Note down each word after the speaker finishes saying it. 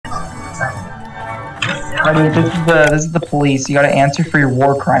Freddy, this is the police. You gotta answer for your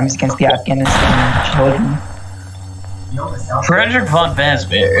war crimes against the Afghanistan children. Frederick von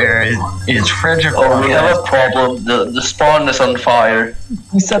Fazbear is Frederick Oh, von we have a Fazbear. problem. The spawn is on fire.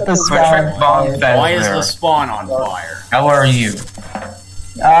 You set the spawn Frederick von on fire. Why is the Fazbear. spawn on fire? How are you?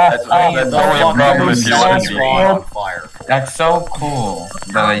 That's only a problem Is if the you spawn on fire? That's so cool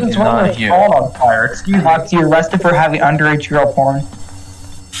that I did It's one not of the hear. spawn on fire. Excuse me. Fox, you're arrested for having underage girl porn.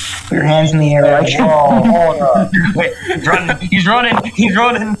 Put your hands in the air. Right? Hold on. Wait, he's running. He's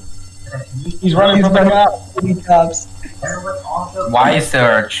running. He's running from the cops. Why is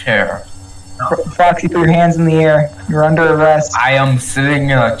there a chair? Foxy, put your hands in the air. You're under arrest. I am sitting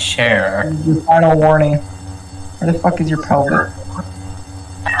in a chair. Your final warning. Where the fuck is your pelvic?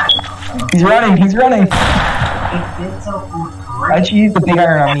 He's running. He's running. Why'd you use the big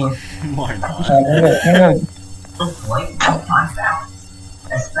iron on me? Why not?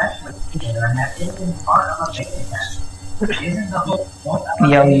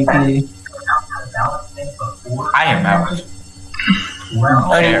 LUP. I am out.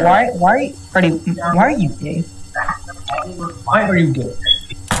 Freddy, why are you gay? Why are you gay?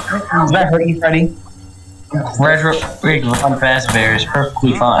 Does that hurt you, Freddy? Frederick von Fazbear is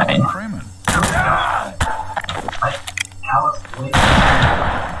perfectly fine.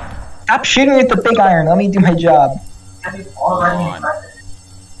 Stop shooting at the big iron. Let me do my job.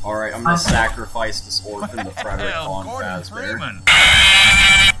 Alright, I'm gonna sacrifice this orphan to Frederick von Fazbear.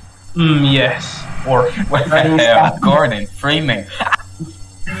 Yes. Or Gordon Freeman.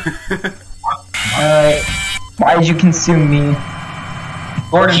 Alright. Why did you consume me?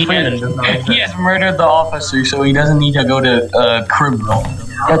 Gordon Freeman. He has murdered the officer, so he doesn't need to go to criminal.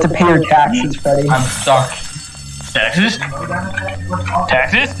 You have to pay your taxes, Freddy. I'm stuck. Taxes?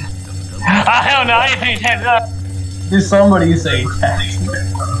 Taxes? I don't know. I ain't taxes. Did somebody say taxes?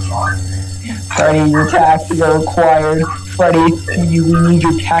 Freddy, your taxes are required. Freddy, we need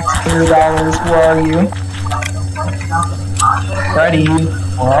your taxpayer dollars. Where are you? Freddy,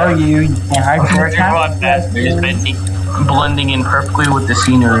 where are you? You can't hide from your taxes. Blending in perfectly with the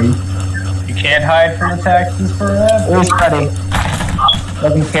scenery. You can't hide from the taxes forever. Where's Freddy?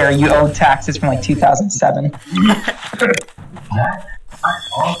 Doesn't care. You owe taxes from like 2007.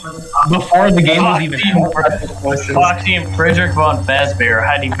 Before the game was even Foxy and Frederick von Fazbear are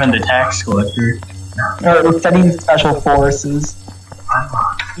hiding from the tax collector. Or we're studying special forces.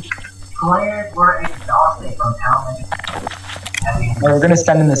 Players were exhausted from how many Or we're gonna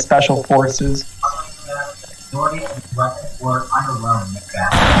send in the special forces. majority of these weapons were underwhelming.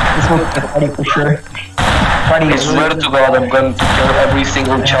 This will get Freddy for sure. Freddy, I swear to God, I'm going to kill every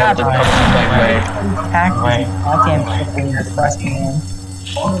single child that comes my way. Goddamn fucking depressed man.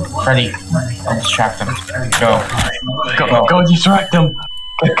 Freddy, I'll distract him. Go distract him.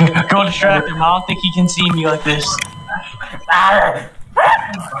 Go distract him. I don't think he can see me like this.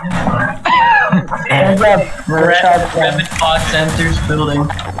 Rapid Pod Center's building.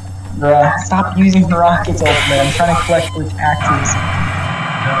 Bruh, stop using the rockets, old man. I'm trying to collect your taxes.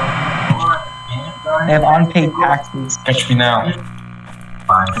 They have unpaid taxes. Catch me now.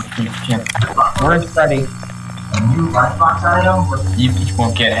 Where's Freddy? You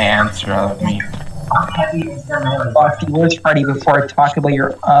won't get an answer out of me. Foxy, where's Freddy before I talk about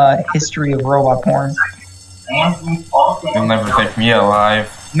your history of robot porn? You'll never take me alive.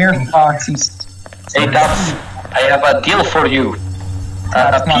 Mere Foxy. Hey, Dubs, I have a deal for you.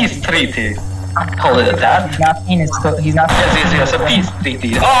 A peace treaty. Call it that. He's not paying his. He's not. Yes, a peace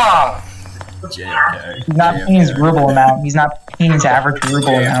treaty. Ah! JFK. He's not paying his ruble amount. He's not paying his average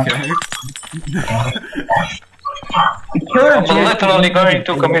ruble amount. The killer I'm literally going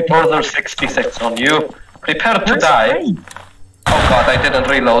to commit order 66 on you. Prepare to die. Oh God, I didn't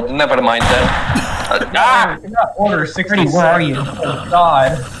reload. Never mind then. Order 60. Freddy, where are you? Oh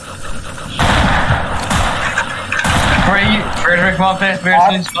God. Frederick von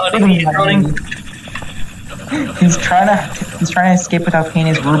Fazbear's running. He's trying to escape without paying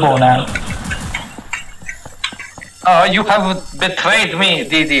his ruble amount. You have betrayed me,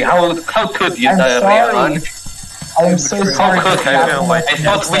 Didi. How could you, I'm sorry. I'm so sorry. How could I? I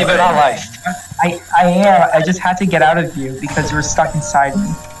thought we were allies. I am. I just had to get out of you because you were stuck inside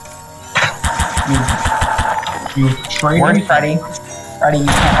me. Where's Freddy? Freddy, you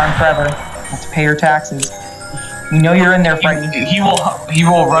can't run forever. You have to pay your taxes. We know you're in there, Freddy. He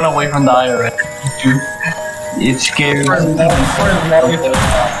will run away from the IRS. It's scary.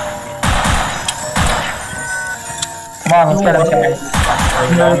 Come on, let's get him tagged.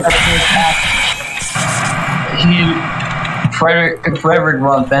 Frederick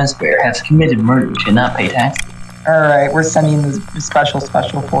von Fazbear has committed murder to not pay taxes. Alright, we're sending the special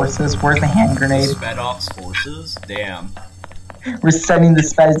forces. Where's the hand grenade? Sped Ops forces? Damn. We're sending the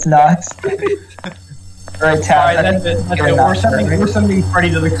Speds nuts. Alright, Tab. Alright, that's it. We're sending Freddy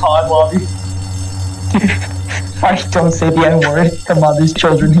to the COD lobby. Don't say the N-word. Come on, there's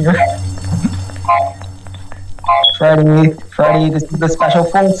children here. Freddy, this is the special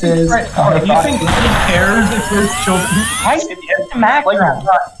forces. Do you think he cares if there's children? Why is it the background?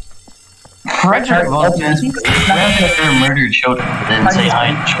 Frederick murdered children, but didn't say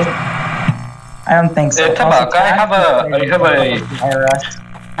I children. I don't think so. Tabak, I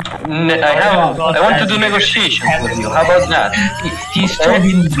want to do negotiations with you. How about that? He's still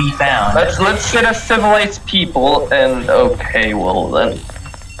going to be found. Let's sit as civilized people and okay, well then.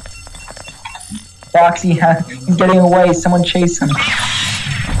 Foxy, he's getting away. Someone chase him.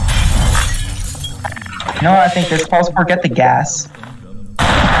 You know what I think they're supposed to forget the gas.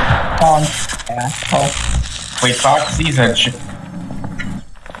 Gas. Oh. Wait, Foxy's a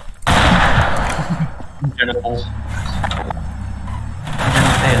genitals.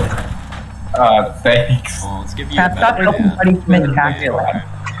 Thanks. Oh, let's give you Stop helping Freddy commit tax fraud.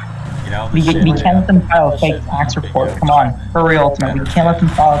 We can't let them file a fake tax report. Come on, for real, Ultimate. We can't let them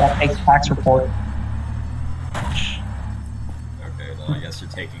file that fake tax report. Okay, well, I guess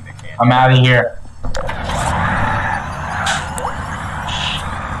you're taking the can. I'm out of here.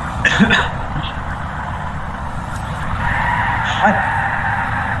 What?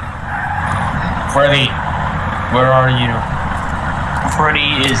 Freddy, where are you? Freddy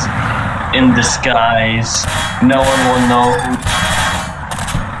is in disguise. No one will know.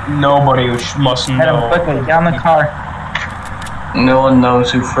 Nobody must Get him know. quickly, get on the car. No one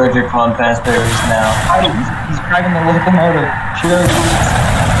knows who Frederick Von Fazbear is now. He's driving the locomotive. Cheers.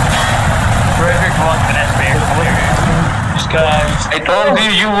 Frederick Von Fazbear, clear. Disguise. I told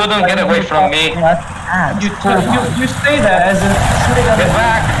you you wouldn't get away from me. You say that as in Get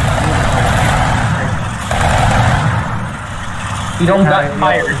back! We don't got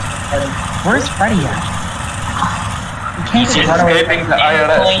fired. Where's Freddy at? We can't He's just run away. escaping the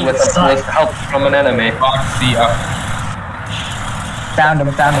IRS with help from an enemy. Foxy up. Found him.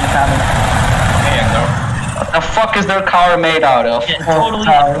 Hey, no. What the fuck is their car made out of? Yeah, totally.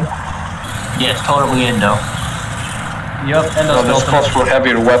 Yes, totally Indo. Yep, and No, this calls for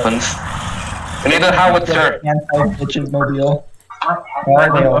heavier weapons. We need a howitzer. Anti-bitches mobile. Is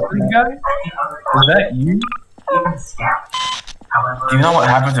that you? Do you know what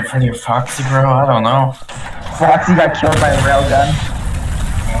happened to Freddy or Foxy, bro? I don't know. Foxy got killed by a railgun.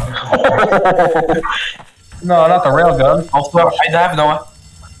 No, not the railgun. Also, I have no.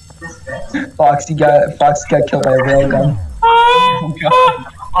 Foxy got killed by a railgun. Oh god.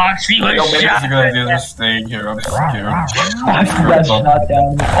 Foxy was shot. Gonna do this thing here. I'm scared. Foxy got shot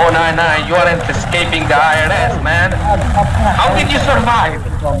down. Oh, no, you aren't escaping the IRS, man. How did you survive?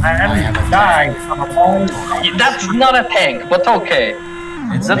 Die. That's not a tank, but okay.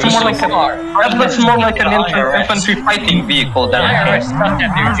 That's more like an infantry fighting vehicle than a tank.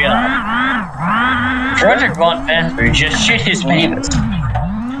 Frederick Von Fazbear just shit his pants.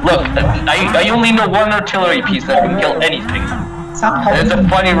 Look, I only know one artillery piece that can kill anything. And it's a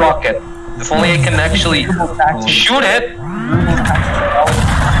funny rocket. If only I can actually shoot it.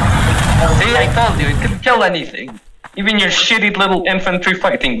 See, I told you, it can kill anything. Even your shitty little infantry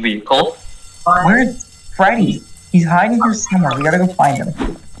fighting vehicle. Where's Freddy? He's hiding here somewhere. We gotta go find him.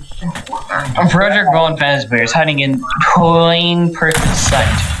 Frederick Von Fazbear is hiding in plain perfect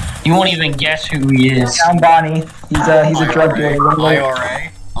sight. You won't even guess who he is. Down Bonnie. He's a drug dealer.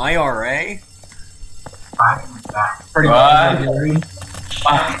 IRA? Pretty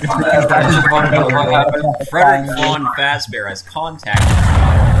Frederick Von Fazbear has contacted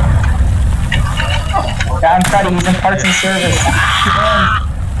Down Freddy, he's in parts and service.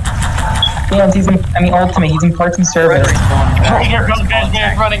 Damn, Ultimate, he's in parts and service. Frederick Von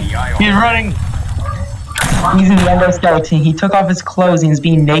Fazbear is running. He's running. He's in the endoskeleton. He took off his clothes and he's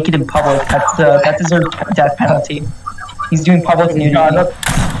being naked in public. That deserves death penalty. He's doing public nudity.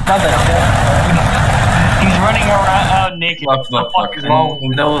 He's running around naked. What the fuck is wrong with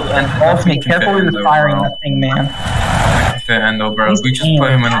him? Ultimate, careful where you're firing that thing, man. Endo, bro. We just put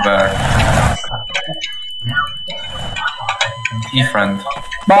him in the back. E-friend.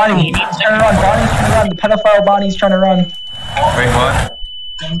 Bonnie, he's trying to run. Bonnie's trying to run. The pedophile Bonnie's trying to run. Wait, what?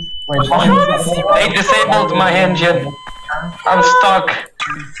 They disabled my engine. I'm stuck.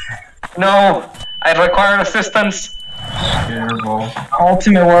 No, I require assistance. Terrible.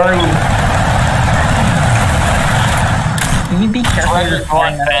 Ultimate, where are you? Can you be careful? Frederick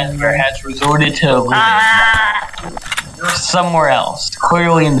Von Fazbear has resorted to living somewhere else.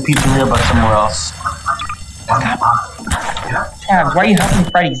 Clearly in the pizzeria, but somewhere else. Tabs, why are you helping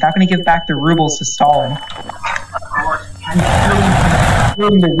Freddy? He's not going to give back the rubles to Stalin. He's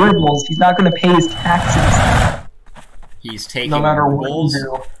stealing the rubles. He's not going to pay his taxes. He's taking No matter rubles.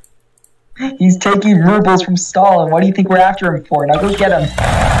 what you do. He's taking rubles from Stalin. What do you think we're after him for? Now go get him.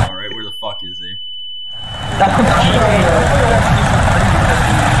 Alright, where the fuck is he?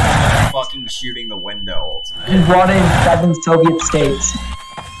 Fucking shooting the window, ultimate. He brought in 7 Soviet states.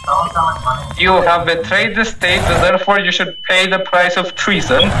 You have betrayed the state, and therefore you should pay the price of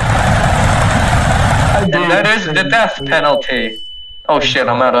treason. And that is the death penalty. Oh shit,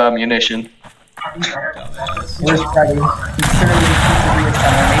 I'm out of ammunition. Where's Freddy? He's clearly the pizzeria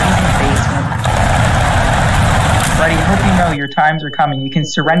center. Maybe he's in the basement. Freddy, hope you know your times are coming. You can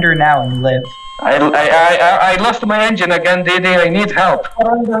surrender now and live. I lost my engine again, Dede. I need help.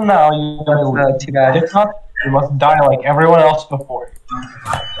 No, that's too bad. It's not. You must die like everyone else before.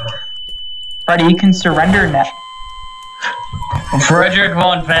 Freddy, you can surrender now. Frederick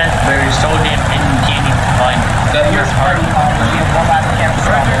von Fazbear is so damn hidden, can't even find him. Here's Freddy. We have one last chance.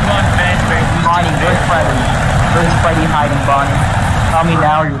 Frederick von Fazbear, Bonnie, where's Freddy? Where's Freddy hiding, Bonnie? Tell me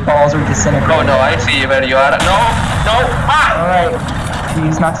now, your balls are disintegrating. Oh no, I see where you are. No! Ah! Alright.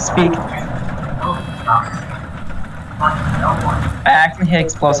 Please not to speak. I accidentally hit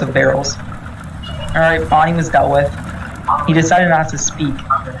explosive barrels. Alright, Bonnie was dealt with. He decided not to speak. So, we're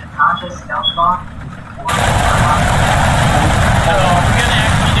gonna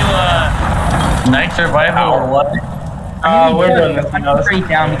actually do a night survival or what? We're doing this. I'm straight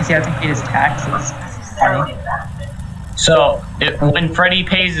down because he hasn't paid his taxes. Bonnie. So, when Freddy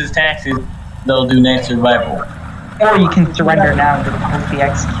pays his taxes, they'll do night survival. Or you can surrender now and hopefully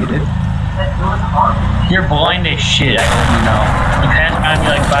executed. You're blind as shit, I hope you know. You passed by me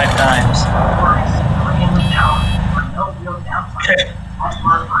like 5 times.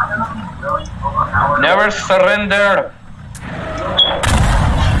 Never surrender!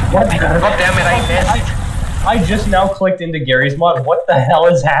 God damn it, I missed! I just now clicked into Gary's mod. What the hell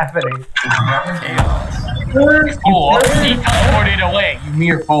is happening? Fool, he teleported away, you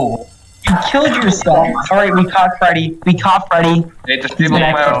mere fool. You killed yourself. Alright, we caught Freddy. We caught Freddy. They just gave me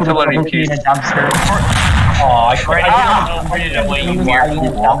my artillery piece. In a dumpster. Aw, Freddy teleported away, you mere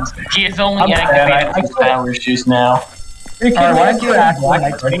fool. He is only activated his powers just now. Alright, why don't you ask me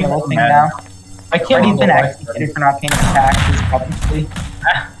like the whole thing now? I can't Freddy's even been executed for not paying his taxes publicly.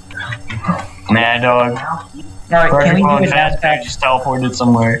 Nah, dog. Alright, can we do a Fast hashtag just teleported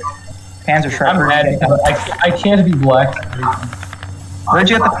somewhere. Panzer Shrek? I'm mad at you. I can't be black. Where'd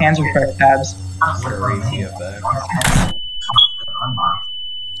you get the Panzer Shrek tabs? Crazy effect.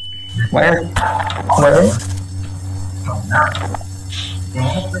 Where?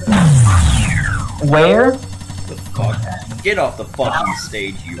 Where? The fuck? Get off the fucking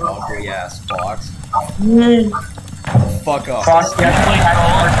stage, you ugly ass fox. Fuck off. Fox, yeah. Please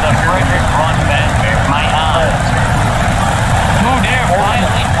towards the Frederick von Fazbear, my eyes. Who dare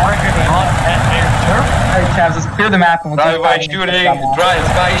violate Frederick von Fazbear? Alright, Tabs, let's clear the map and we'll Drive by shooting! Drive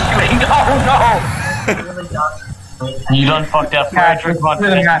by shooting! Oh no! You done fucked up Tabs, Frederick let's von clear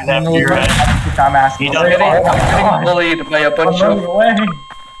the map Fazbear and after we'll your head. I'm asking. You done I'm fucked getting bullied by a bunch of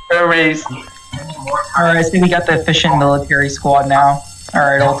furries. Alright, so we got the efficient military squad now.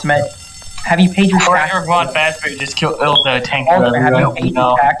 Alright, Ultimate. Have you paid your Frederick taxes? von Fazbear just killed the tank Ultimate, driver. have you paid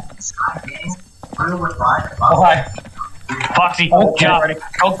your taxes? Why? Foxy, Okay. jump.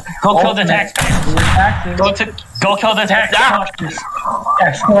 Go kill the taxpayers. Your taxes. Go kill the taxpayers.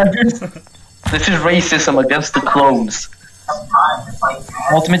 This is racism against the clones.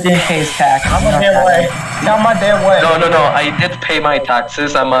 Ultimate didn't pay his tax. I'm a damn way. Not my damn way. No, I did pay my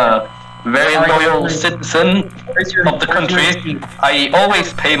taxes. I'm a very loyal citizen of the country. I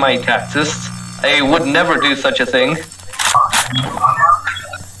always pay my taxes. I would never do such a thing.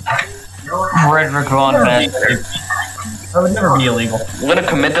 Frederick von Fazbear. That would never be illegal. I'm gonna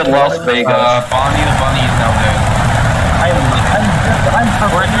commit to Las Vegas. Bonnie the bunny is now dead. I'm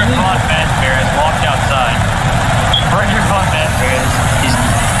Frederick von Fazbear has walked outside. Frederick von Fazbear is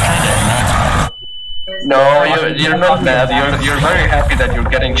kind of nuts. No, you're not mad. You're very happy that you're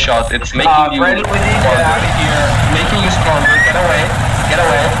getting shot. It's making you Freddy, we need to get out of here. making you stronger. Get away. Get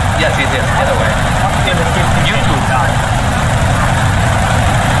away. Yes, get away. You too.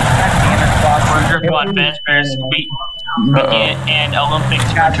 Frederick von Fazbear is and Olympic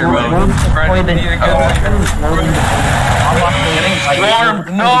Sprinter We're Road. deployed in- Stormed.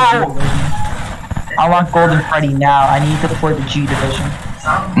 No. I want Golden Freddy now. I need to deploy the G division.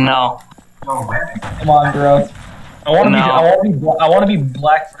 No. Come on, bro. I want to No. be. I want to be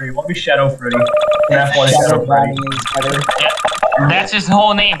Black Freddy. I want to be Shadow Freddy. Yeah, Shadow Shadow Freddy. Brownie is better. Yeah. That's his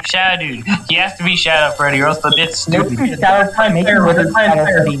whole name, Shadow Dude. He has to be Shadow Freddy, or else the bit's stupid. Make your wizard Shadow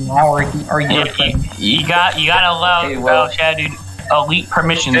Freddy now, or you're You gotta allow Shadow Dude elite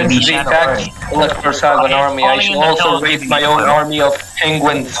permission to be Since the Shadow attacked Freddy. electors have an army, I shall also raise my own army of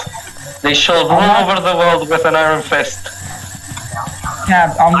penguins. They shall rule over the world with an iron fist.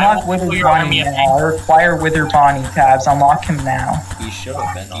 Tabs, unlock Wither Bonnie now. I require Wither Bonnie, Tabs. Unlock him now. He should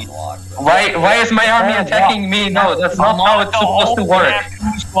have been unlocked. Why is my army attacking me? No, that's not how it's supposed to work.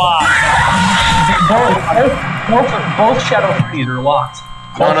 Both Shadow Freeze are locked.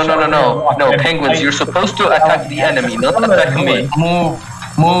 No, penguins, you're supposed to attack the enemy, not attack me. Move,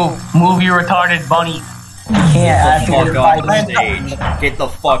 you retarded bunny. Can't. Get the fuck off the stage. Get the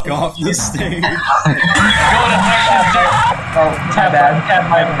fuck off the stage. Tab,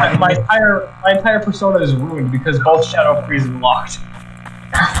 my entire persona is ruined because both Shadow Freeze are locked.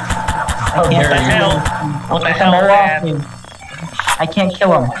 How dare you? What the hell, Tab? I can't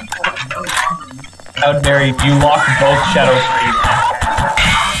kill him. How dare you? You locked both Shadow Freeze.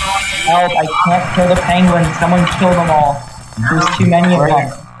 Help, I can't kill the penguins. Someone kill them all. There's too many of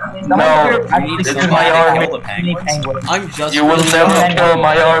them. No, it's my army. I'm just. You will never kill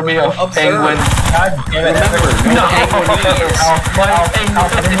my army of penguins. God damn it! No penguins.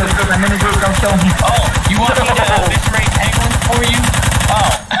 I'm in a group. Don't kill me. Oh, you want me to eviscerate penguins for you? Oh,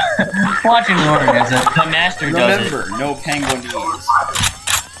 watching order as the master does it. Remember, no penguins.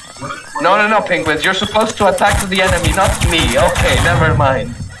 No, penguins. You're supposed to attack the enemy, not me. Okay, never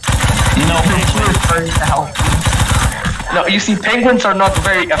mind. No penguins. No, you see, penguins are not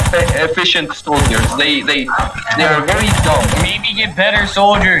very efficient soldiers. They are very dumb. Maybe get better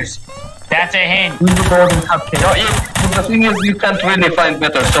soldiers. That's a hint. Who's the golden cupcake? No, the thing is, you can't really find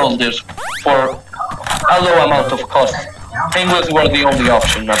better soldiers for a low amount of cost. Penguins were the only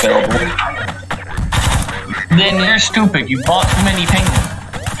option available. Then you're stupid. You bought too many penguins.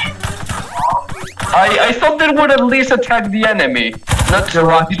 I thought they would at least attack the enemy, not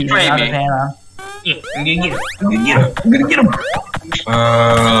betray me. Yeah, I'm gonna get him. I'm gonna get him.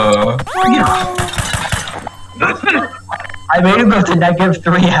 I made him go to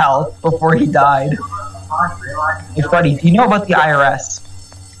 -3 health before he died. Hey, Freddy, do you know about the IRS?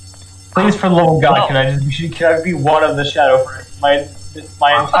 Please, for the love of God, can I be one of the Shadow Freeze?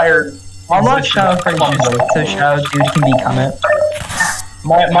 My entire. Unlock Shadow Freddy so Shadow Dude can become it.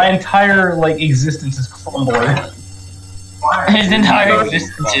 My entire existence is crumbling. His entire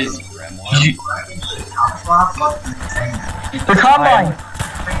existence is. The Combine!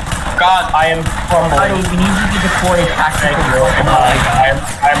 God, I am crumbling. We need you to deploy a tactical drill.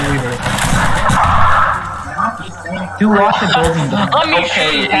 I'm leaving. Do watch the building.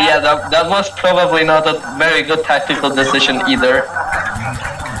 Okay, yeah, that was probably not a very good tactical decision either.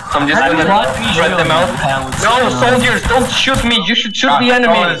 So I'm just gonna spread them out. No, soldiers, don't shoot me! You should shoot the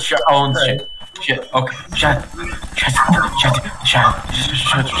enemy! Shit, okay, shut.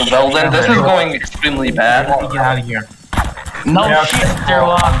 Well then, this is going extremely bad. Get out of here. No shit, they're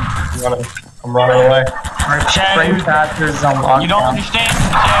locked. I'm running away. Spray factors on lockdown. You don't understand,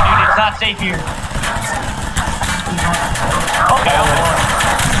 dude. It's not safe here. Okay,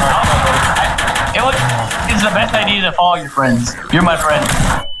 it's the best idea to follow your friends. You're my friend.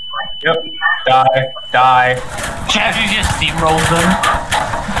 Yep. Die. Chad, you just steamrolled them.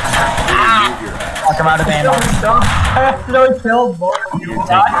 Fuck, I'm out of ammo. I accidentally killed both of you.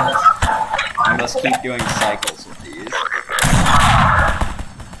 I must keep doing cycles with these.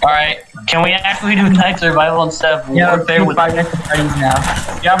 Alright, can we actually do night survival instead of warfare with 5 next to Freddy's now.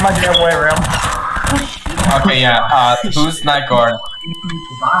 Yeah, my damn way around. Okay, yeah, who's night guard?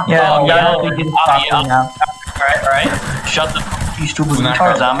 Yeah, we did properly now. Alright. Shut the you stupid Night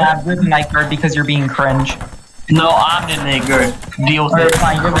retards, guard. I'm You're the night guard because you're being cringe. No, I'm the nigger. Deal with Alright, it.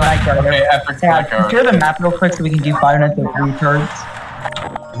 fine, you're the night guard. Okay, epic Yeah, night guard. clear the map real quick so we can do 5 nights of retards.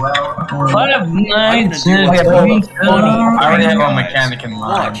 5 nights Okay, of funny. I already have a mechanic in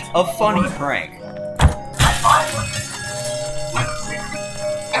mind. Watch a funny prank.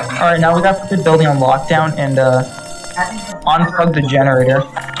 Alright, now we got to put the building on lockdown and unplug the generator.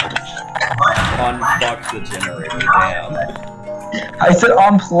 Unfuck the generator. Damn. I said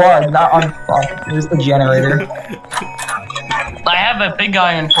unplug, not unfuck. It was the generator. I have a big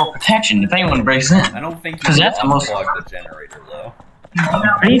iron for protection if anyone breaks in. I don't think you 'Cause can that's the most- unplug the generator though.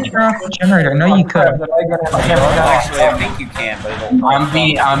 How do you turn off the generator? No, you could. Actually, I think you can, but it'll. I'm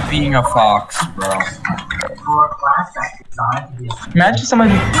being a fox, bro. Imagine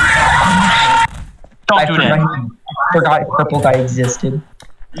somebody. Don't do that. I forgot purple guy existed.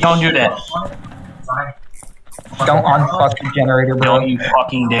 Don't do that. Don't unfuck the generator, bro. Don't you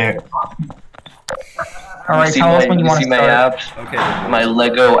fucking dare. Alright, tell us when you want to my start. abs? Okay. My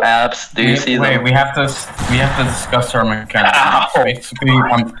Lego abs. Do you see Wait, them? we have to discuss our mechanics. Ow. Basically,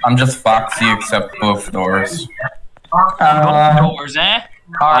 I'm just Foxy except both doors. Doors, eh?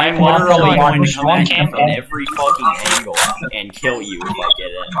 Alright, I'm well, literally I'm going to one camp camp. in every fucking angle and kill you if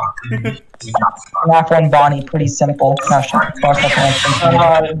I get in. Knock one Bonnie, pretty simple. No, shut the fuck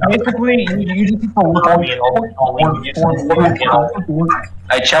up. Basically, you just need to look at me and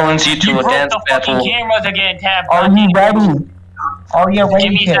I challenge you to You a broke dance the fucking battle. cameras again, Tab. Are you ready? Are you ready,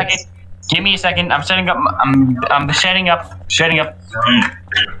 Give me a kids? second. Give me a second. I'm setting up. I'm setting up. Setting up.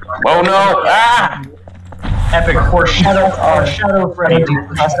 Oh no! Ah! epic Shadow Freddy.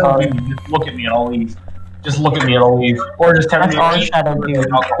 That's our, Just look at me and I'll leave. Just look at me and I'll leave. Or just tell that's me. our shadow dude.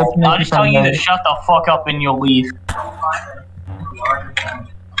 I'll just tell you to shut the fuck up and you'll leave.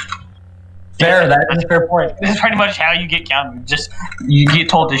 Fair, that is a fair point. This is pretty much how you get counted. Just you get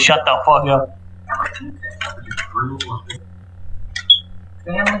told to shut the fuck up.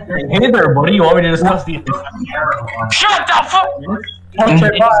 Hey there, buddy. You want me to discuss the Shut the fuck.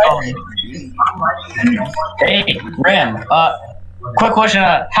 Okay, bye. Hey, Ram. Quick question.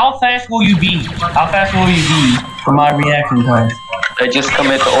 How fast will you be? How fast will you be for my reaction time? I just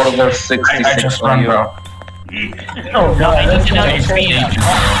commit over 66 I just on run, you. bro. Oh No, I god, need to know your speed. Run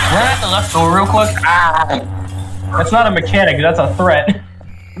at the left door real quick. that's not a mechanic. That's a threat.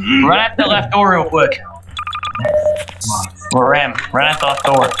 Run at the left door real quick. Ram, run at the left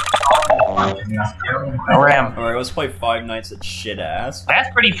door. Ram. Alright, let's play Five Nights at Shit Ass. That's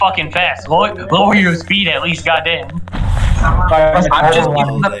pretty fucking fast. Lower your speed at least, goddamn. I'm just Oh,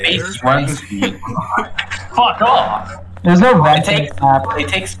 using the base run speed. Fuck off. There's no It vent in takes this map. it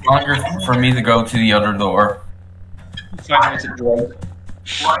takes longer for me to go to the other door because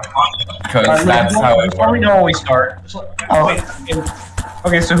that's how it Before we works. know when we start.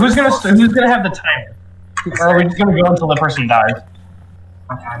 Okay, so who's gonna have the timer? Or are we just gonna go until the person dies?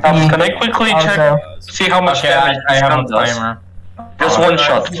 Can I quickly check? See how much Okay, damage I this have gun a does? timer. Just one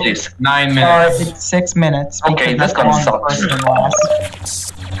shot, please. 9 Alright, minutes. it's 6 minutes. Okay, because this that's gun how long the sucks. person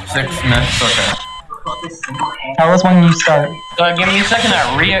lasts. 6 minutes. Okay. Tell us when you start. Give me a second.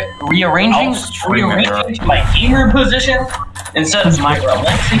 Rearranging I'll stream it, bro. my gamer position instead of my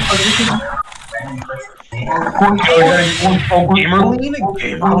relaxing position.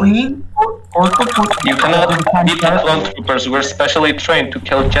 You cannot beat the clone troopers. We're specially trained to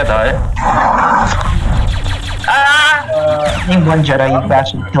kill Jedi. Name one Jedi you've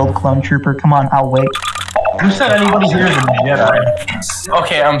actually killed Clone Trooper. Come on, I'll wait. Who said anybody here is a Jedi?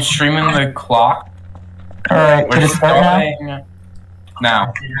 Okay, I'm streaming the clock. Alright, We're can it start now? starting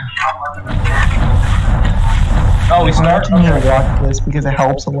now. Oh, we I'm start? going to watch this because it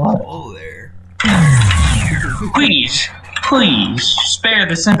helps a lot. Oh, there. Please, spare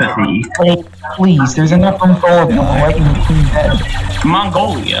the sympathy. Wait, please, there's enough room for all of them. I'll let you in clean bed.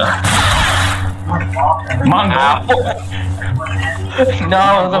 Mongolia.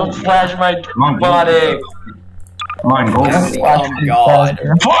 No, don't flash my body. Watch Oh, these God.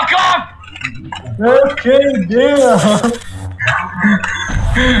 guys. Fuck off! Okay, damn.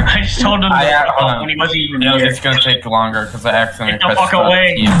 I just told him hold that on. when he wasn't even No, here. it's gonna take longer because I accidentally Get the pressed fuck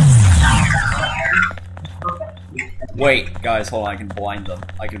away. T. Wait, guys, hold on. I can blind them.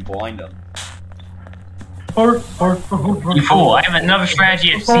 You fool, I have another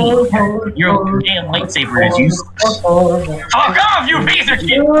strategy at sea. Your damn lightsaber is useless. Fuck off, you piece of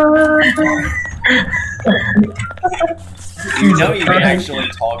shit! You know you can actually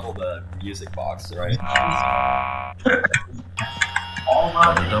toggle the music box, right?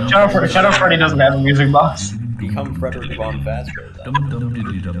 Shadow Freddy doesn't have a music box. Become Frederick Von Fazbear, then.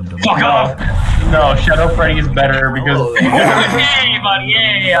 Fuck off! No, Shadow Freddy is better because. Hey, buddy,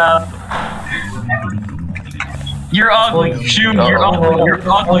 yeah. You're ugly, shoot, you're ugly, you're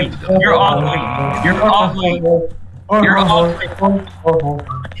ugly, you're ugly, you're ugly, you're ugly.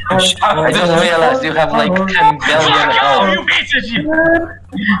 I just realized you have like 10 billion Fuck off, health. you piece of shit!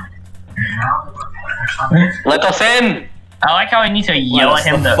 Let us in! I like how I need to yell at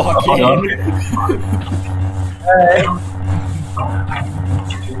him to Fuck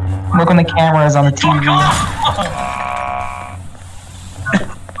Look when the cameras on the TV.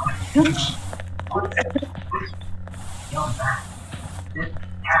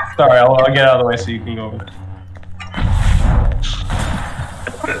 Sorry, I'll get out of the way so you can go over.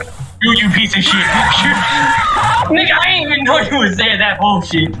 You piece of shit. Nigga, I didn't even know you was there, that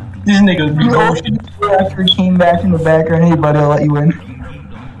bullshit. This nigga be bullshit. After he came back from the background, hey buddy, I'll let you in.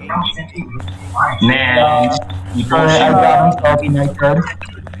 Nah, you Alright, I bullshit. got him, so I'll be night guard.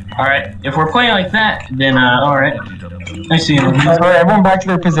 Alright, if we're playing like that, then alright. I see him. Alright, everyone back to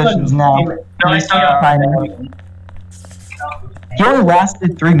their positions now. No, I still got He only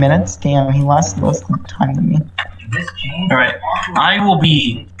lasted 3 minutes? Damn, he lasted less time than me. Alright, I will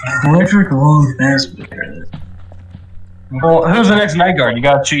be Frederick Long Fastbear. Well, who's the next night guard? You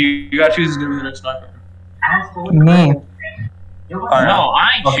gotta choose who's gonna be the next night guard. Me. No, I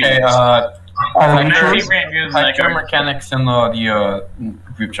choose. Okay, My favorite is type like your mechanics in the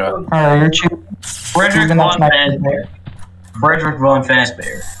group chat. Alright, you're choosing. Frederick the next Von night Fazbear. Frederick Von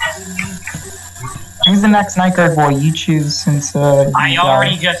Fazbear. Who's the next night guard boy? You choose since I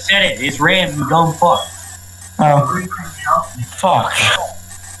already just said it. It's Ram, you dumb fuck. Oh. Fuck.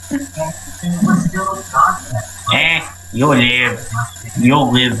 You'll live.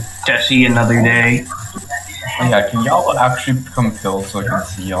 You'll live to see another day. Oh, yeah, can y'all actually become pills so I can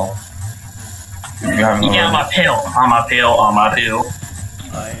see y'all? If you haven't Yeah, I'm already. a pill. I'm a pill. I'm a pill.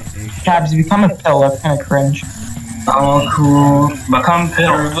 Cabs, you become a pill, that's kinda cringe. Oh, cool. Become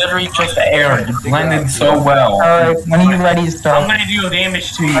pill. You're literally just air. You blended so well. Alright, when are you ready to I'm start? gonna do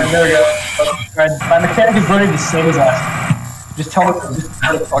damage to you. Alright, there we go. Alright, my mechanic is literally the same as last time. Just tell me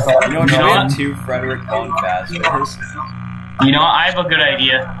the fuck off. You know what? You know You what? have 2 Frederick Von Fazbears. You know what? I have a good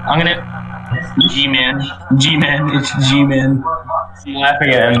idea. I'm gonna... G-Man. G-Man. It's G-Man. I'm laughing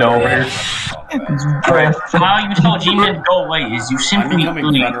at Endo over here. Alright, how you tell G-Man to go away is you I'm simply... becoming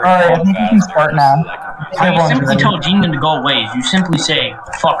Frederick Alright, I Von think you can start now. How you Everyone's simply ready. tell G-Man to go away is you simply say,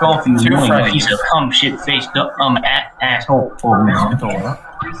 fuck off, you Two annoying friends. piece of cum shit-faced asshole.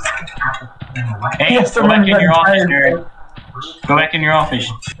 Hey, Yes, go back in your I'm office, tired. nerd. Go back in your office.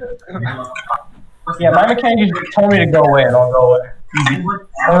 Yeah, my mechanic just told me to go away and I'll go away.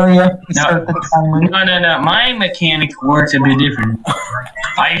 Hurry up and start the timer. No. My mechanic works a bit different.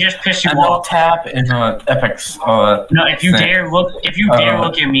 I just piss you And I'll off. tap in Epic's No, if you thing. dare look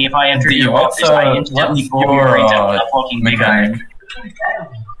at me, if I enter Do your you office, also- I instantly what's blow your your, brains out with a fucking big mechanic? iron.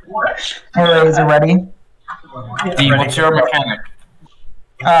 Alright, is it ready? D, what's your mechanic?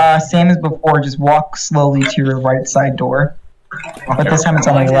 Same as before, just walk slowly to your right side door. But this time it's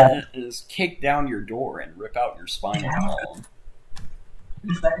on your left. Is kick down your door and rip out your spinal column.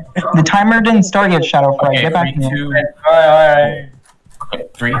 The timer didn't start yet, Shadowfry. Okay, Get back 3, in 2, here. Alright. okay,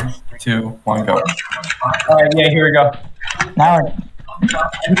 3, 2, 1, go. Alright, yeah, here we go. Now,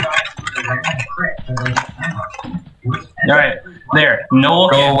 Alright, there. No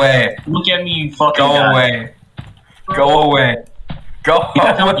look Go at away. Look at me, you fucking Go guy. away. Go away. Go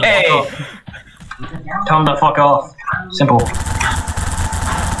Yeah, tell him to away. fuck off. Tell him to fuck off. Simple.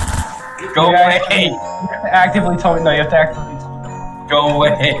 Go You away. have to actively tell me. No, you have to actively tell me. Go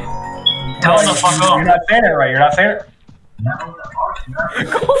away. Tell him to fuck You're off. not saying it right. You're not saying it.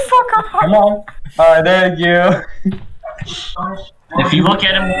 Go fuck off. Come on. Alright, there you. If you look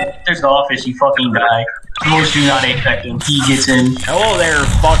at him, there's the office, you fucking die. Most do not expect him. He gets in. Hello there,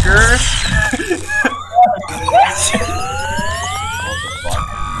 fucker!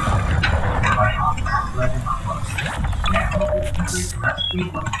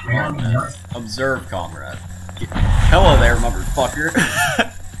 Observe, comrade. Hello there, motherfucker.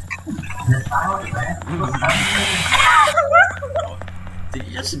 Did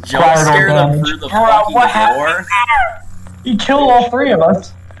you just jump scare them through the fucking door? He killed all 3 of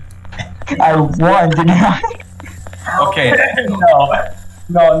us. I won, didn't I? Okay,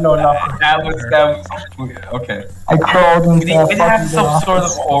 No, nothing. that was okay. I crawled into We that have fucking some sort of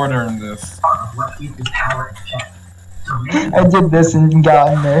office. order in this. I did this and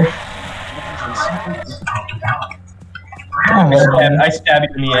got in there. I stabbed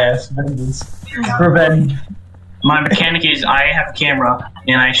you in the ass. Vengeance. Revenge. My mechanic is I have a camera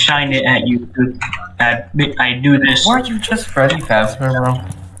and I shine it at you. I do this. Weren't you just Freddy Fazbear,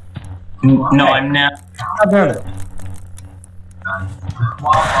 bro? No, I'm not. Stop doing it.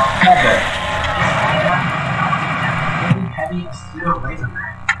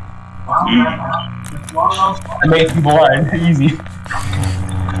 I made you blind. Easy.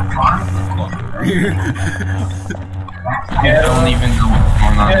 I don't even know what's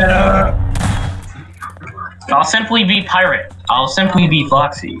going on. Yeah. I'll simply be pirate. I'll simply be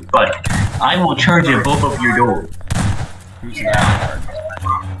Foxy, but I will charge at both of your doors. Who's that?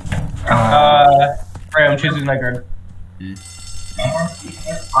 Right, I'm choosing my guard.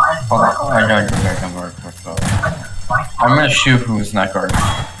 Hold on, I gotta go back and work. I'm gonna shoot who's neck guard.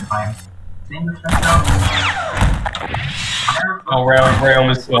 Oh, Ray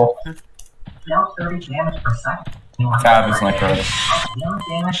was still. Tab is neck guard.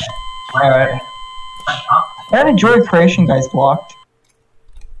 Alright. Why are the Joy Creation guys blocked?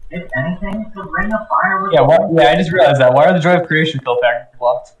 If anything, the ring of fire was Yeah, I just realized that. Why are the Joy of Creation fill factors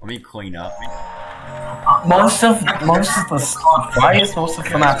blocked? Let me clean up. Most of the why is most of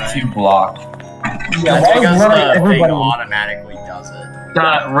them have 2 block? Yeah, That's because the thing everybody. automatically does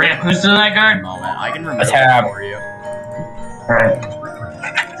it. Rip, who's the night guard? Oh man, I can remove Tab. it for you. Alright.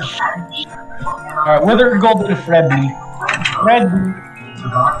 Alright, Wither Golden Freddy. Freddy.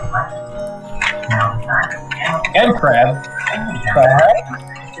 And Crab.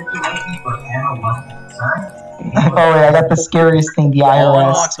 Oh wait, I got the scariest thing, the I'll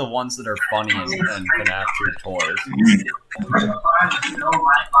unlock IRS. the ones that are funny and FNAF 2 toys.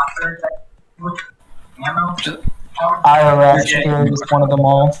 IRS is one of them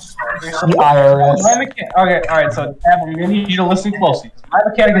all. The IRS. Okay, alright, so Tab, I'm gonna need you to listen closely. My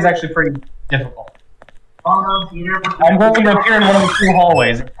mechanic is actually pretty difficult. I'm going to appear in one of the 2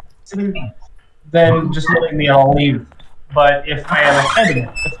 hallways. Then just look at me and I'll leave. But if I am ahead of it,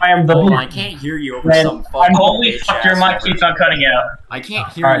 if I am the Hold on, I lead, can't hear you over then some fucking Holy bitch fuck, your ass mic keeps on cutting out. I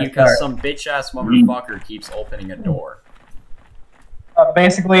can't hear Alright, you because sorry. some bitch ass motherfucker keeps opening a door.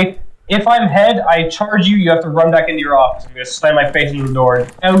 basically, if I'm head, I charge you, you have to run back into your office. I'm going to slam my face into the door,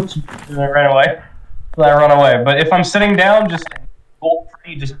 ouch, and then run away. So I run away. But if I'm sitting down, just bolt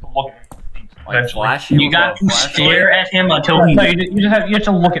free, just look at me. Like flash you. You got to stare at him until he. No, you have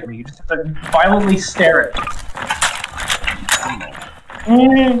to look at me. You just have to violently stare at me.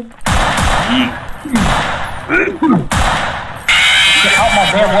 Get out my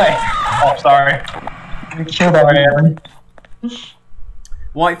damn way. Oh, sorry. Kill that man.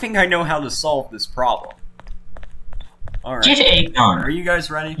 Well, I think I know how to solve this problem. Alright. Get a gun. Are you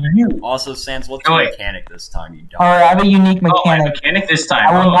guys ready? Also, Sans, what's Oh, your wait. mechanic this time, you dumb? Alright, I have a unique Oh, my mechanic. mechanic this time.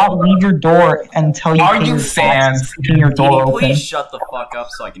 I will not leave your door until you Are pay you your fans? taxes, keeping your Can door you open. please shut the fuck up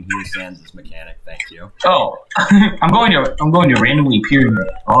so I can hear Sans' mechanic? Thank you. Oh, I'm going to randomly appear in your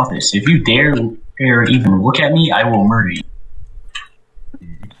office. If you dare even look at me, I will murder you.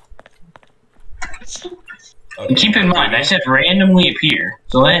 Okay. And keep in mind, I said randomly appear,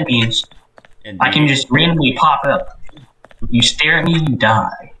 so that means I can just randomly pop up. If you stare at me, you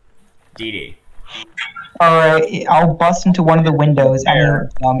die. DD. Alright, I'll bust into one of the windows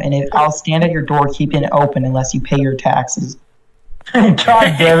and I'll stand at your door keeping it open unless you pay your taxes. God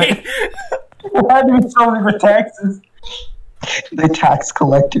damn it. Why do we so many taxes? The tax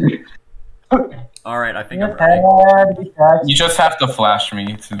collector. Alright, I think I'm ready. You just have to flash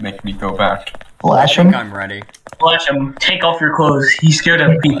me to make me go back. Flash I think him. I'm ready. Flash him. Take off your clothes. He's scared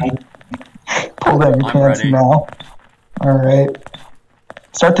of people. Pull down your I'm pants ready. now. Alright.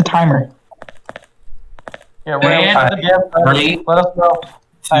 Start the timer. Yeah, we're at the damn Three. Let us know.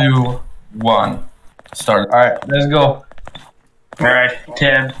 2, 1, start. Alright, let's go. Alright,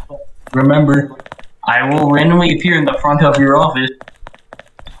 Ted. Remember, I will randomly appear in the front of your office.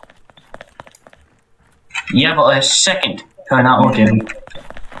 You have a second to not look at me.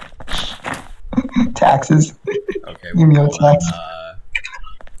 Taxes. Okay, Give me we're your going, tax.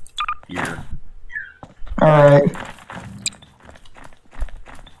 here. Alright.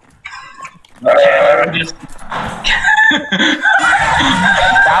 Just,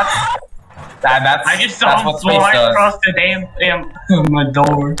 That's I just saw that's him what space fly does. across the damn my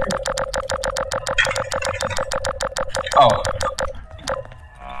door. Oh,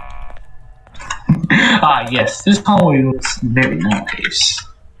 Ah, yes, this hallway looks very nice.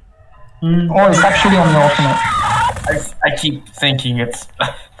 Oh, stop shooting on the ultimate. I keep thinking it's.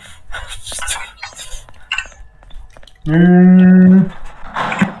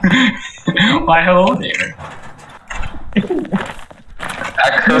 Why, hello there.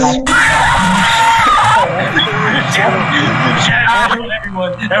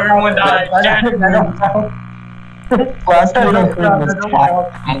 Everyone died. Last time I played was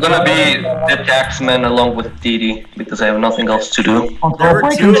tax. I'm gonna be the taxman along with Didi because I have nothing else to do. There were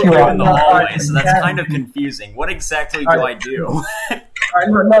two of you in the hallway, so that's kind of confusing. What exactly do I do?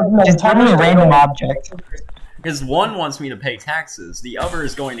 Just tell me a random object. Because one wants me to pay taxes, the other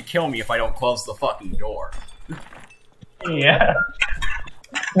is going to kill me if I don't close the fucking door. Yeah.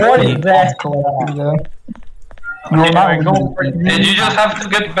 What is that? You will not And you just have to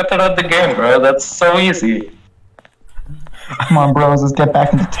get better at the game, bro. That's so easy. Come on, bros. Let's get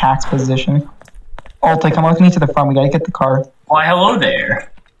back into tax position. Alta, come with me to the front. We gotta get the car. Why, hello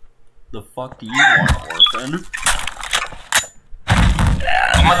there. The fuck do you want, orphan?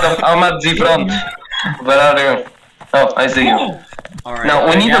 I'm at the front. Where are you? Oh, I see you. Alright, Now,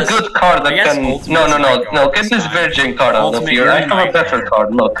 we I need guess- a good car I that guess can... Ultimate's No, my guard get this this time. virgin card out of Ultimate, here. you're I a have a night better guard.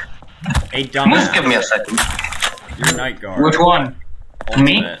 card, look. Hey, Just dumbass. give me a second. You're night guard. Which one?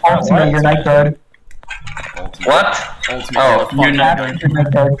 Me? Ultimate. Ultimate, your night guard. Ultimate. What? Ultimate, Oh, you're you're the not fucking- doing- Your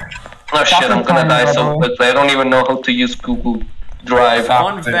night guard. Oh shit, I'm gonna die so Stop the timer, quickly. I don't even know how to use Google drive.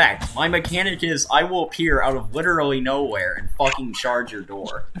 Fun fact, my mechanic is I will appear out of literally nowhere and fucking charge your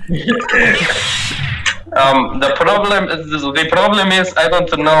door. The problem is I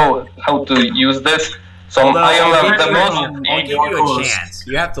don't know how to use this, so Although, I am the most. I'll give you a chance.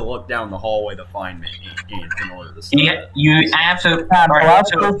 You have to look down the hallway to find me in order to see. You have to. Allow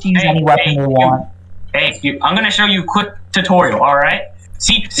people to use any weapon they want. Hey, I'm gonna show you a quick tutorial. All right.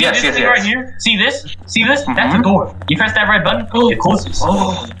 See this thing right here? See this? See this? That's a door. You press that red button, it closes.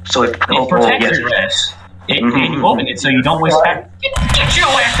 Oh, so it protects your ass. And you open it so you don't waste time. Get your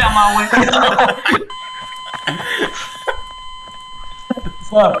ass out my way.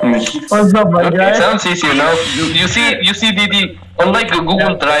 What's up, my guy? It sounds easy, you know. You see, DD. Unlike the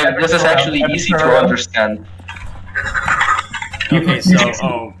Google Drive, this is actually easy to understand. Okay,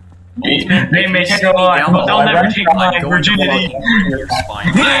 so They may take a lot, but they'll never take my virginity.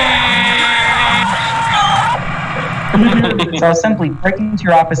 So simply break into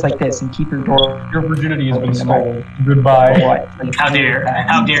your office like this and keep your door. Your virginity has been stolen. Goodbye. What? How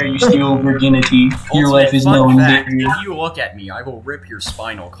dare you steal virginity? Your life is no fact, danger. if you look at me, I will rip your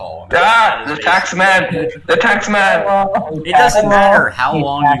spinal column. Ah, the tax man! The tax man! It doesn't matter how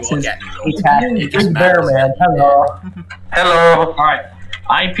long you look at me. It just matters. man. Hello. Hello. Alright.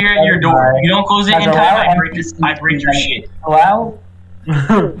 I appear at your door. You don't close it in time, I break your shit. Allow.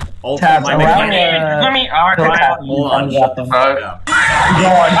 Ultimate, my mechanic. Let me. Alright. Hold on, shut the fuck up.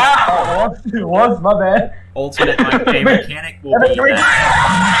 What's my bad? Ultimate, my mechanic will be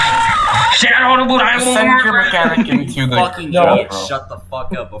that. Send your mechanic into the Fucking idiot, shut the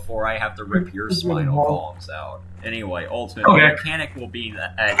fuck up before I have to rip your spinal columns out. Anyway, Ultimate, my mechanic will be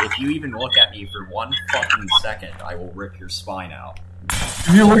that if you even look at me for 1 fucking second, I will rip your spine out.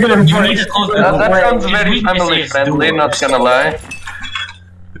 If you look at him, that sounds very family friendly, not gonna lie.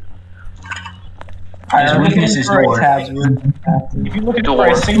 His weakness is door. If you look at for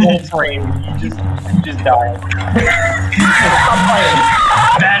a single frame, you just die. Stop fighting.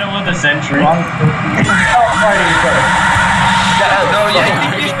 Battle of the century. Stop fighting each other. No,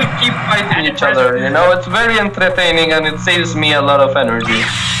 yeah, you should keep fighting each other, you know? It's very entertaining and it saves me a lot of energy.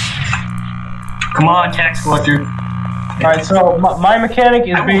 Come on, tax collector. Alright, so my mechanic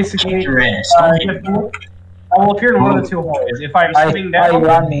is basically I will appear in one of the 2 hallways. If I'm sitting down,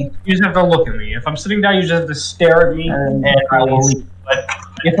 you just have to look at me. If I'm sitting down, you just have to stare at me, and I will leave. But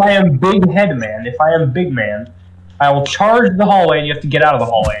if I am big head man, if I am big man, I will charge the hallway, and you have to get out of the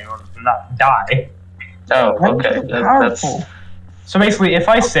hallway in order to not die. Oh, okay. That's... So basically, if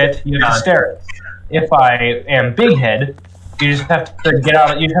I sit, you have to stare at me. If I am big head, you just have to get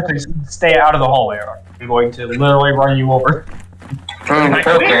out. You have to stay out of the hallway, or I'm going to literally run you over.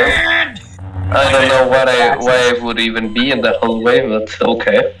 Okay. I don't know why I would even be in the hallway, but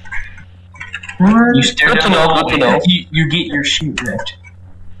okay. You stare good to know, good to know. You get your shit ripped.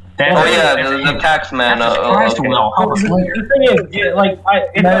 Oh yeah, the tax man. Okay. The thing is, yeah, like,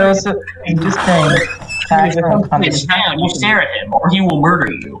 just saying, tax man you stare at him, or he will murder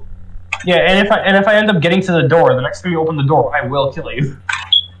you. Yeah, and if I end up getting to the door, the next time you open the door, I will kill you.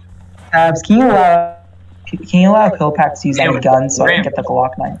 Tabs, can you allow Kopak to use any guns so I can get the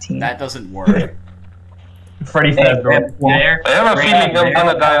Glock 19? That doesn't work. Freddy Fazbear. I have a feeling I'm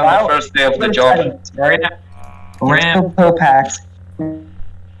gonna die on the first day of the job. Kopaks,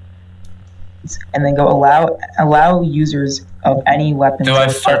 and then go allow users of any weapons. Do I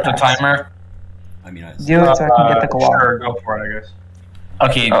start the timer? I mean, do it so I can get the Glock. Sure, go for it, I guess.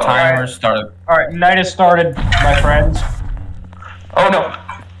 Okay, timer started. Alright, night has started, my friends. Oh no.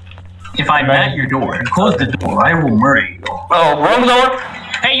 If I'm at your door and close the door, I will murder you. Oh, wrong door?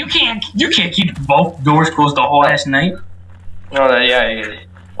 Hey, you can't keep both doors closed the whole ass night. Oh, yeah.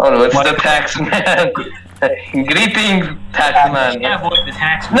 Oh no, it's the tax man. Greetings, tax man. Yeah, boy, the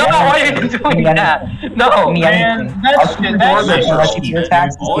tax man. No, why are you doing that? No, man. That's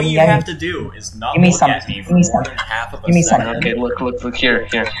all you have to do is not look at me for more than half of a second. Okay, look here.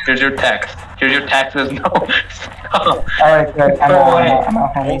 Here's your tax. Here's your taxes. No. Alright, good. I'm out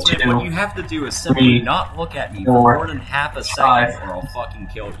home. What you have to do is simply not look at me for more than half a second, or I'll fucking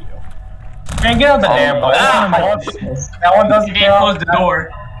kill you. Man, get out the damn door. That one doesn't close the door.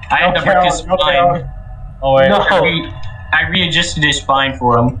 I had to break his spine. Oh wait. No. I readjusted his spine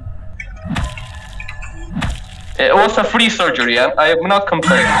for him. It was a free surgery. I'm not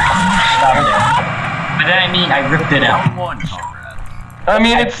complaining. But then I ripped it out. I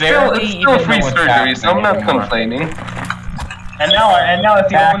mean, it's still free surgery, so I'm not complaining. And now if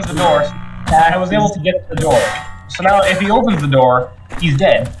he opens the door, I was able to get to the door. So now if he opens the door, he's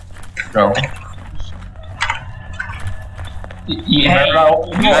dead. Go. Yeah, well,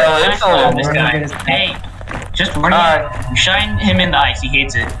 it's all this guy. Hey, Just run in, shine him in the ice. He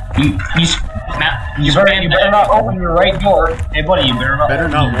hates it. You better not open your right door. Hey, buddy, you better not. Better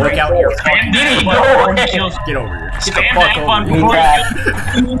not look out your fucking Get over here. Get the Spam fuck that over button here. before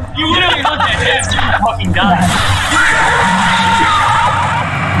you literally looked at him. You fucking died.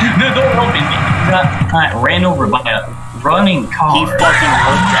 The door opened. Got ran over by a running car. He fucking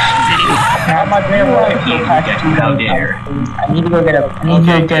looked at me. Not my damn right. How dare. I need to go get a. I need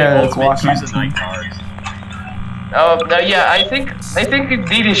to get a walk my team. Yeah, I think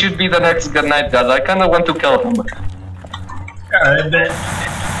Didi should be the next good night guard. I kind of want to kill him.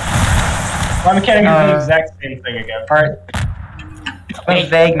 My mechanic is the exact same thing again. Alright.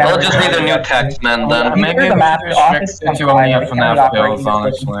 Vague I'll just need a new tax man then. Maybe the map. The office is on to only fire. a FNAF bills,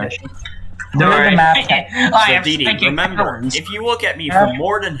 honestly. The map. So Didi, remember, if you look at me for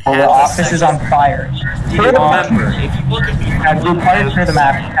more than half The a office is second, on fire. Didi, remember, if you look at me for Blue parts through the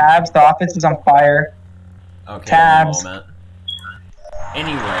map. Tabs. The office is on fire. Okay, Tabs. one moment.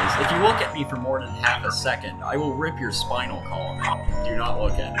 Anyways, if you look at me for more than half a second, I will rip your spinal column out. Do not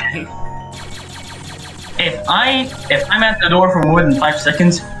look at me. If I'm at the door for more than 5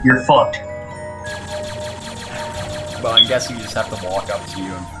 seconds, you're fucked. Well, I'm guessing you just have to walk up to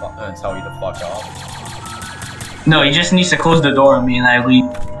you and tell you to fuck off. No, he just needs to close the door on me and I leave.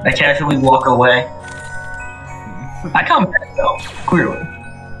 I casually walk away. I come back though, clearly.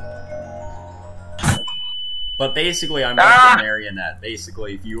 But basically, I'm like the marionette.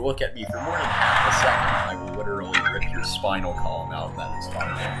 Basically, if you look at me for more than half a second, I will literally rip your spinal column out. That is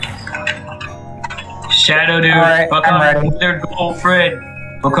fine. Shadow dude, Alright, become I'm ready. weird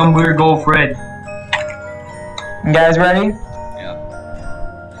Goldfred. Become weird Goldfred. You guys ready?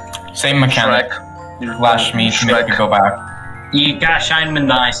 Yeah. Same mechanic. Flash me to make me go back. You gotta shine him in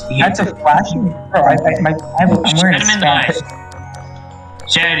the eyes. That's a flashing. Bro, I'm wearing a Shine him in the eyes. stamp.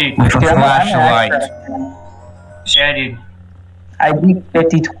 Shadow dude. With a Dude, I'm flashlight. Shadow dude. I beat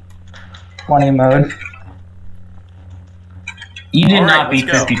 50-20 mode. You did Alright, not beat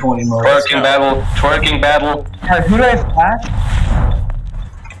let's go. 50-20 mode. Twerking battle. Alright, who do I flash?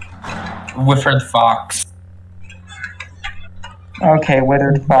 Withered Fox. Okay,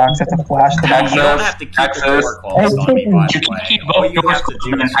 Withered Fox. That's a flash. You don't have to keep the door closed on me, by You the can way. keep All both you doors have to closed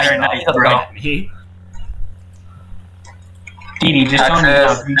do the is entire not night, look bro. at me. Didi, just tell me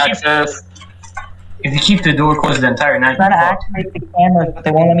if you keep the door closed the entire night. I'm trying to activate the cameras, but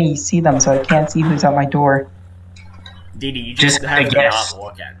they won't let me see them, so I can't see who's at my door. Didi, you just Just have to guess. not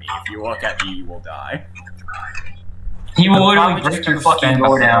look at me. If you look at me, you will die. He will I'd literally probably break just your gonna fucking stand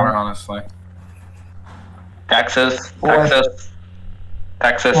door at the down. honestly. Taxes. Or-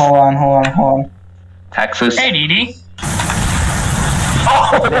 Taxes. Hold on. Taxes. Hey, Didi.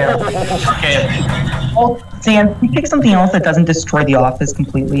 Okay. Oh, Sam, can you pick something else that doesn't destroy the office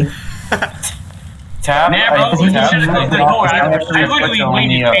completely? Tab. Nah, bro, you Tab. should've closed the door. I Actually, literally it's only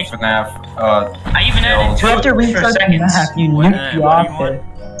waited. FNAF. I even added You have to two extra restart the seconds. map. You What? nuked the What do you office.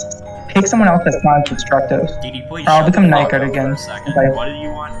 Pick someone else that's not destructive. Didi, please I'll shut become the night fuck guard up again. for a second. Okay. What did you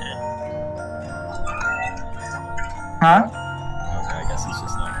want? Huh? Okay, I guess he's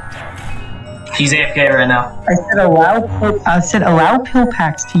just not gonna talk. He's AFK right now. I said allow pill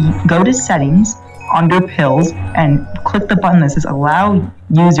packs to go to settings under pills and click the button that says allow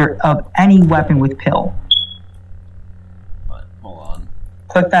user of any weapon with pill. But, hold on.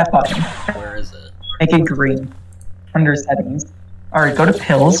 Click that button. Where is it? Make it green. Under settings. Alright, go to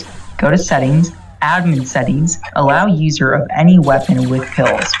pills, go to settings, admin settings, allow user of any weapon with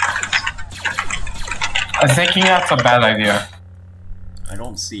pills. I'm thinking that's a bad idea. I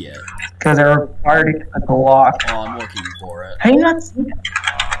don't see it. Because they're required to click the lock. Oh, I'm looking for it. How do you not see it?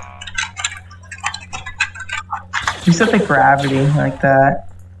 You set the gravity like that.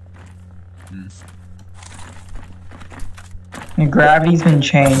 Your gravity's been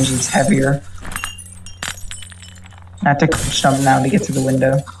changed, it's heavier. I have to jump now to get to the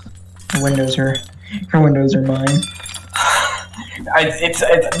window. Your windows are mine.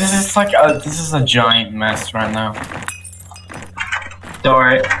 This is a giant mess right now.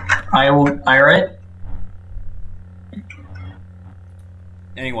 Alright. Alright.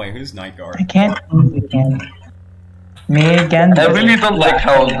 Anyway, who's night guard? I can't move again. Me again? I really don't like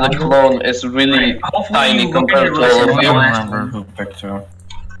how the clone is really tiny compared to all I of don't you. remember who picked who.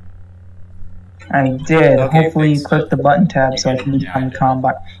 I did. Okay, Hopefully you thanks. click the button tab so I can Yeah, become I did.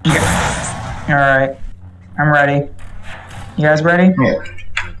 combat. Alright. I'm ready. You guys ready?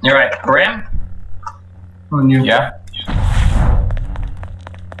 You're right. Graham? On you. Yeah.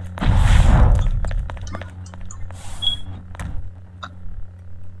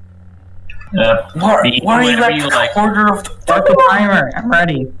 Why Why are you whatever at you the like. quarter of the Start the timer. I'm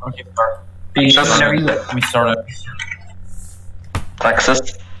ready. Okay, start. We started.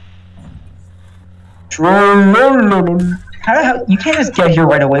 Texas. How, you can't just get here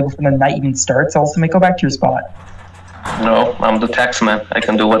right away before the night even starts. Also, go back to your spot. No, I'm the taxman. I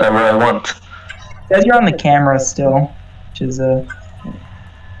can do whatever I want. Says you're on the camera still, which is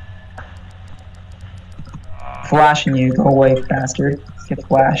flashing you. Go away, bastard. Get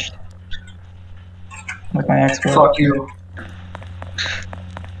flashed. Like my ex-wife. Fuck you.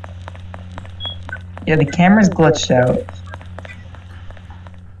 Yeah, the camera's glitched out.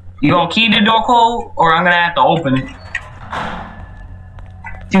 You gonna key the door code, or I'm gonna have to open it?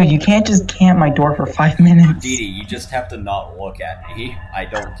 Dude, you can't just camp my door for 5 minutes. Didi, you just have to not look at me. I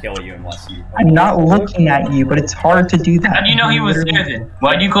don't kill you unless you... I'm not looking at you, but it's hard to do that. How do you know he was there then?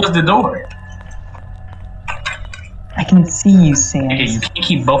 Why'd you close the door? I can see you, Sam. Okay, you can't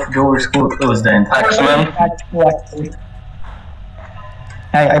keep both doors closed then. Taxman.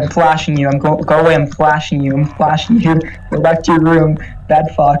 Hey, I'm flashing you. Go away. I'm flashing you. I'm flashing you. Go back to your room.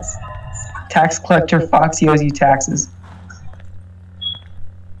 Bad fox. Tax collector Foxy owes you taxes.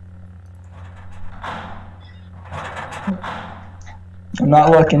 I'm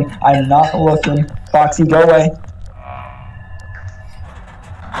not looking. I'm not looking. Foxy, go away.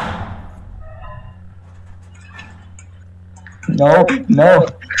 No, no.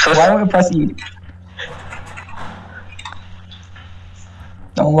 Why don't we press E?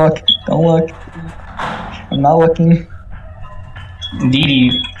 Don't look. Don't look. I'm not looking.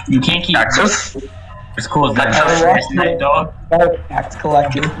 Didi, you can't keep Taxes? It's cool as that. Dog. Tax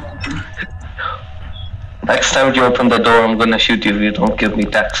collector. Next time you open the door, I'm gonna shoot you if you don't give me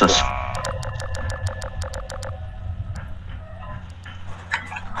taxes.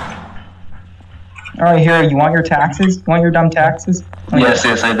 Alright, here, you want your taxes? You want your dumb taxes? Yes,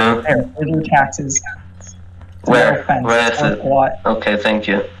 yes, I do. There, here's your taxes. Where? Where is it? Okay, thank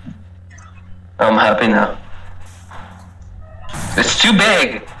you. I'm happy now. It's too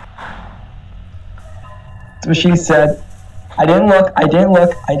big! That's what she said. I didn't look, I didn't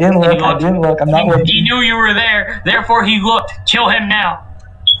look, I didn't look, I didn't look, I'm not looking. He knew you were there, therefore he looked. Kill him now.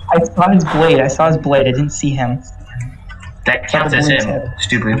 I saw his blade, I didn't see him. That counts as him,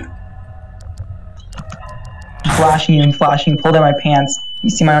 stupid. I'm flashing, pull down my pants. You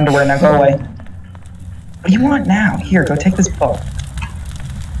see my underwear, now go away. What do you want now? Here, go take this book.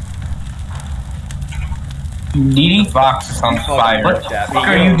 Didi? Fox is on fire. What the fuck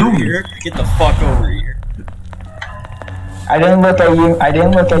are you doing? Get the fuck over here. I didn't look at you, I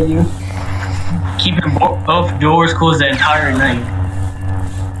didn't look at you. Keeping both doors closed the entire night.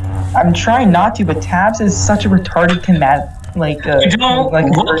 I'm trying not to, but Tabs is such a retarded command. Like, you don't like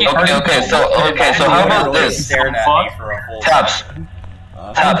look at Okay, so how about this? Taps.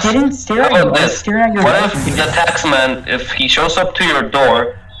 I didn't stare at you, I was staring at your What if the taxman, if he shows up to your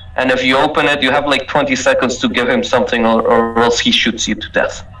door, and if you open it, you have like 20 seconds to give him something, or else he shoots you to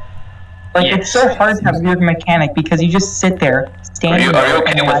death? Like, it's so hard to have a weird mechanic because you just sit there, standing there,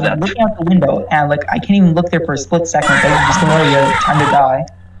 okay and with I'm that? looking out the window, and like, I can't even look there for a split second, but you're just gonna let you time to die.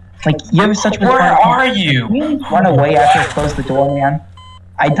 Like, you have such a Where are you? Can you run away after I close the door, man?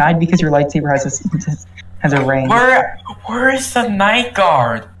 I died because your lightsaber has a ring. Where is the night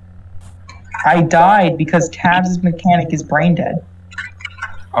guard? I died because Tabs' mechanic is brain dead.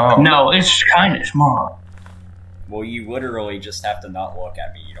 Oh. No, it's kind of small. Well, you literally just have to not look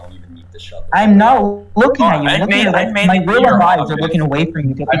at me. You don't even need to shut the I'm not looking at you. I made My it to real your eyes office. are looking away from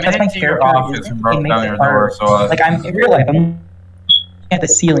you because I made my it to your character office and it broke makes down it your hard. door, so Like, I'm in real life, I'm at the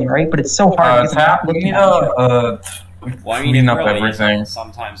ceiling, right? But it's so hard because I'm not we looking need at you. Well, I mean, clean up really, everything.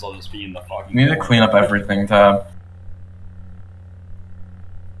 Sometimes I'll just be in the fucking... We need to clean up everything, Tab.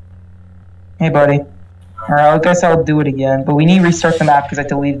 Hey, buddy. Alright, I guess I'll do it again. But we need to restart the map because I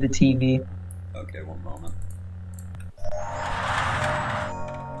deleted the TV. Okay, one moment.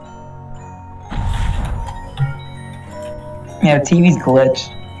 Yeah, the TV's glitched.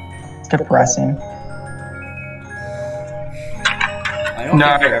 It's depressing. I don't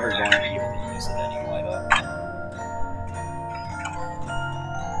think you're ever going to be able to use it anyway, though.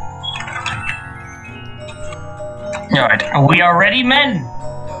 Alright, are we all ready, men?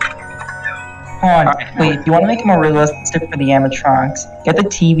 Hold on, wait, if you want to make it more realistic for the animatronics, get the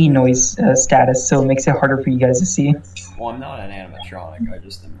TV noise status so it makes it harder for you guys to see. Well, I'm not an animatronic, I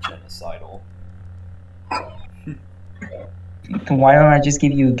just am genocidal. Then why don't I just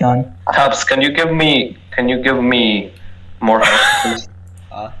give you a gun? Taps, can you give me more health, please?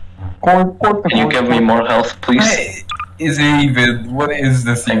 Can you give me more health, please? Hey, is it even? What is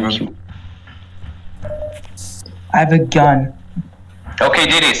this even? I have a gun. Okay,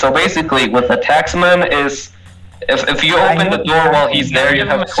 Didi, so basically what the taxman is If you open the door while he's there, you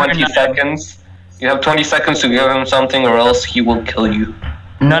have 20 seconds. You have 20 seconds to give him something, or else he will kill you.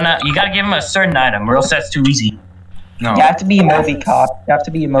 No, you gotta give him a certain item, or else that's too easy. No. You have to be a Moby cop. You have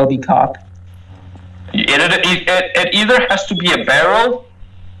to be a Moby cop. It either has to be a barrel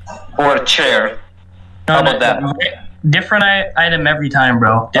or a chair. No, How about that? Different item every time,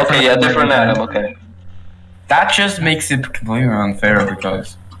 bro. Okay, yeah, different item, okay. That just makes it completely unfair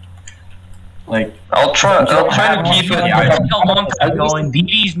because, like, I'll try to keep it. How long is it going?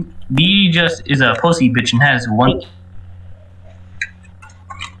 DD just is a pussy bitch and has one.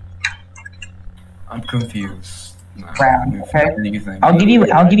 I'm confused. Round, okay? I'll give you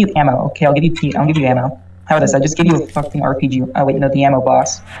ammo. Okay, I'll give you ammo. How about this? I just give you a fucking RPG. Oh wait, no, the ammo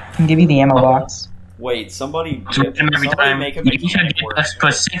box. I can give you the ammo box. Wait, somebody Every time make a you should get a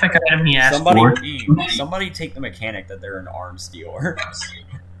specific item he asked somebody take the mechanic that they're an arms dealer.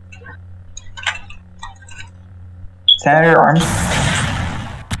 Senator Arms.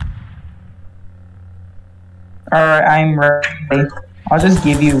 Alright, I'm ready. I'll just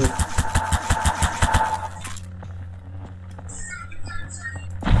give you.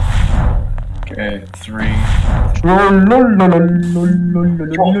 Okay, 3.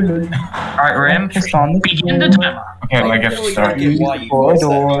 Alright, Ram, begin the timer. Okay, I guess we start.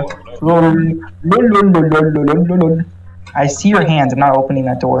 I see your hands. I'm not opening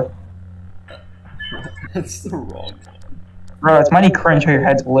that door. That's the wrong one. Bro, it's mighty cringe how your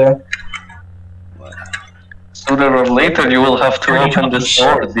head's blue. Sooner or later, you will have to open this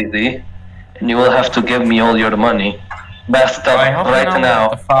door, Didi, and you will have to give me all your money. Best up right now.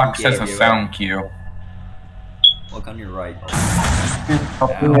 The fox has a sound cue. Look on your right.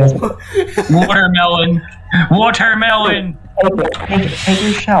 Watermelon! Watermelon! Take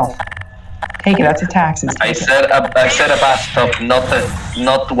your shelf. Take it, that's a taxes. I said a bathtub,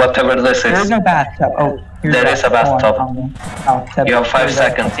 not whatever this There is is. no bathtub. Oh, here's There is a bathtub. Bathtub. You have 5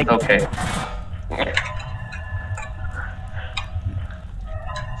 seconds, okay.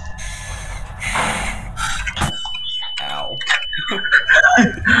 Ow.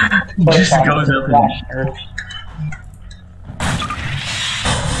 Just goes up and...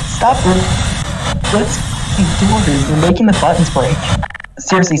 Stop it. Let's do orders. You're making the buttons break.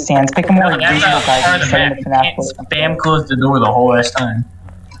 Seriously, Sans, pick a more reasonable guy than setting the FNAF You can't spam close the door the whole ass time.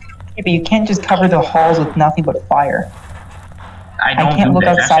 Yeah, but you can't just cover the halls with nothing but fire. I can't look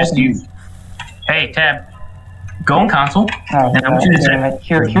outside of you. Hey, Tab. Go in console. Oh, and I want you to say,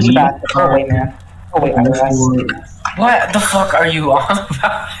 here's the bathroom. Oh, wait, man. Oh, wait, What the fuck are you on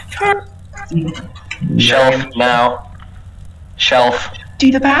about? Shelf now. Shelf.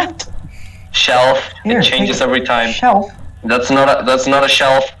 Do the bath. Shelf. Here, It changes every time. Shelf. That's not a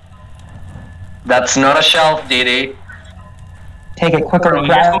shelf. That's not a shelf, Didi. Take it quicker. You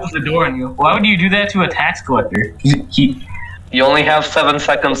just close the door and you. Why would you do that to a tax collector? You only have 7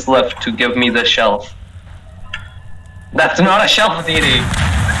 seconds left to give me the shelf. That's not a shelf, Didi.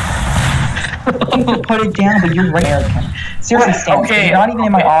 Put it down, but you're right, Eric. Seriously, Stan, you're not even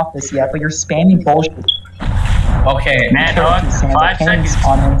in my office yet, but you're spamming bullshit. Okay, man, dog, 5 seconds.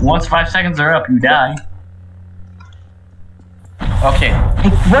 Once 5 seconds are up, you die. Okay.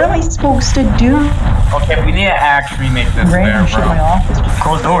 Like, what am I supposed to do? Okay, we need to actually make this fair, Random shit in my bro. office.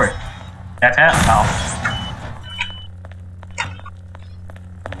 Close door. That's it.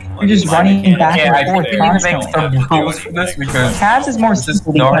 You're just running back Okay, I and forth think we need to make constantly. some rules for this because Tabs is more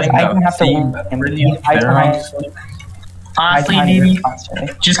simple because I don't have to Honestly, Didi,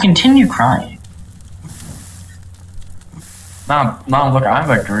 just continue crying. No, look,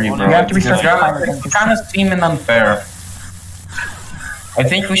 I agree, bro. You have to restart the timer. It's kind of seeming unfair. I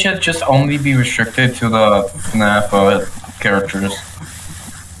think we should just only be restricted to the FNAF characters.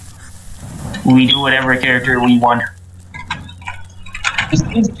 We do whatever character we want. Just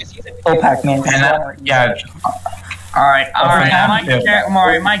use a pill pack, man. Alright,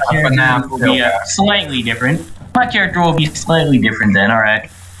 my character will be slightly different. My character will be slightly different then, alright.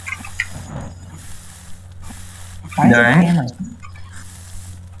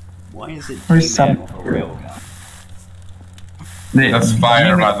 Why is it Where's some? a real guy? That's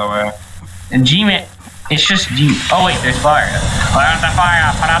fire, by the way. And Gmod, it's just G. Oh wait, there's fire. Put out the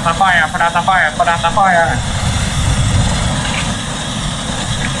fire, put out the fire, put out the fire, put out the fire.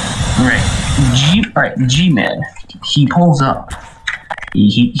 Alright, Gmod. He pulls up.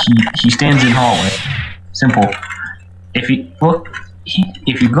 He stands in hallway. Simple. If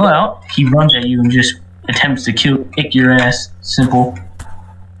you go out, he runs at you and just attempts to kick your ass. Simple.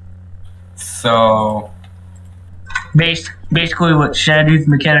 So basically what Shadow's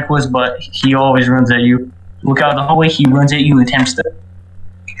mechanic was, but he always runs at you. Look out the hallway, he runs at you and attempts to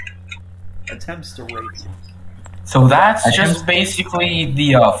rape you. So that's just basically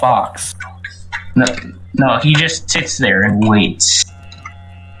the fox. No, he just sits there and waits.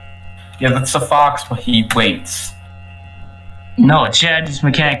 Yeah, that's the fox, but he waits. No, Chad is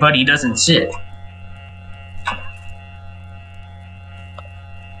mechanic, but he doesn't sit.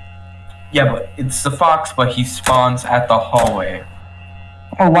 Yeah, but it's the fox, but he spawns at the hallway.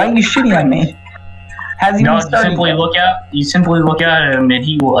 Oh, why are you shooting at me? Has he No, even started? you simply look at him and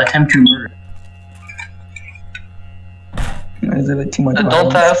he will attempt to murder. Is it a bit too much? Don't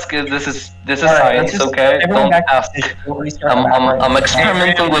violence? ask. This is Alright, science, okay? everyone Don't back to ask. stage. We'll restart back, right? I'm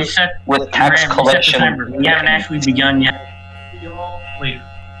experimenting with tax collection. We haven't actually begun yet. Wait.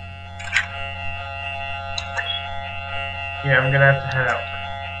 Yeah, I'm gonna have to head out.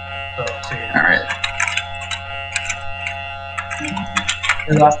 So, see you. Alright.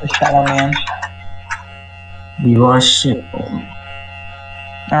 We lost the shadow man. We lost shit.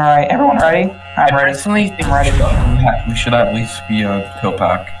 Alright, everyone ready? I'm ready. personally think I'm ready. we should at least be a pill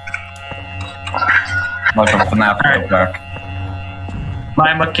pack. Like a FNAF pill pack.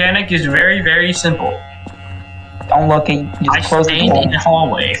 My mechanic is very, very simple. Don't look at you. I Just close the stand door. in the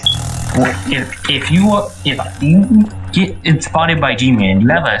hallway. If you get spotted by G-Man, you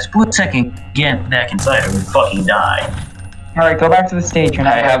have a split second to get back inside or you fucking die. Alright, go back to the stage. You're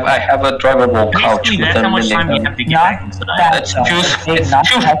not I have a drivable couch Basically, with that's a how much time you minigun. have to get Not back inside. that It's stuff. too Not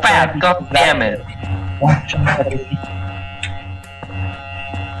that fat. stuff. God damn it!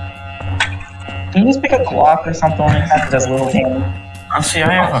 Can you just pick a Glock or something like that that does little damage? Honestly,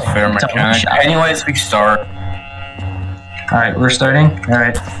 I have a fair mechanic. Anyways, we start. Alright, we're starting?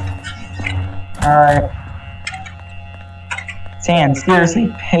 Alright. Alright. Sand,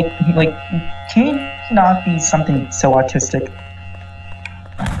 seriously, can you not be something so autistic?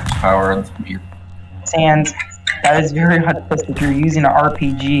 Power. Sans, that is very autistic. You're using an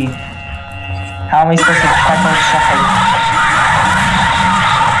RPG. How am I supposed to check outside?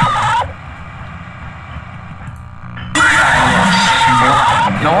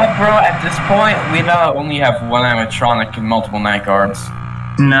 You know what, bro? At this point, we not only have one animatronic and multiple night guards.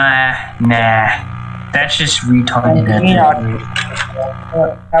 Nah. That's just retarded.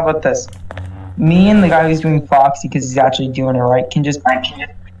 How about this? Me and the guy who's doing Foxy, because he's actually doing it right, can just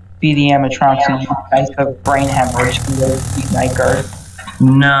be the animatronic so you guys have brain hemorrhage from the night guard.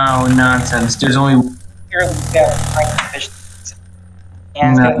 No, nonsense. There's only Here, we got fish.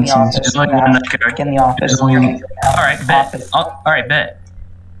 And get in the office. There's only one night guard. Get in the office. There's only Alright, bet. Office. Alright, bet.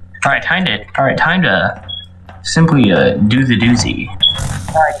 Alright, time to simply do the doozy.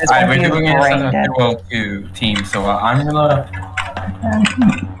 Alright, this Alright, one we're is doing it as brain a dead. duo 2 team, so I'm gonna.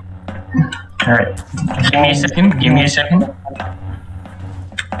 Alright. Give me a second.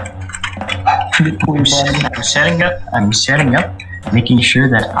 I'm setting up, making sure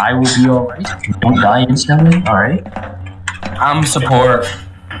that I will be alright. Don't die instantly, alright? I'm support.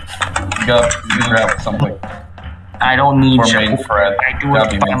 You gotta grab something. I don't need For main support. Fred. I do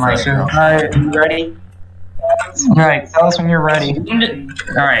That'd it be by main Fred. myself. Alright, you ready? Alright. Tell us when you're ready.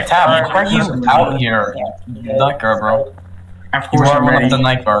 Alright. Tab, why are you out here? Night guard, bro. Of You course are I'm one ready. of the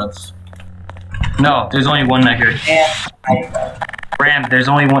night guards. No, there's only one night guard. Ram, there's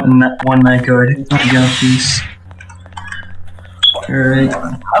only one night guard. Let me go, please. Alright.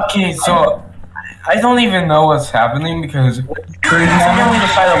 Okay, so I don't even know what's happening because we only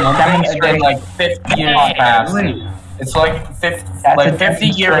decided on one thing and then like 50 years passed. It's like 50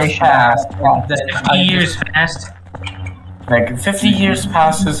 years passed. And then 50 years passed. Like 50 years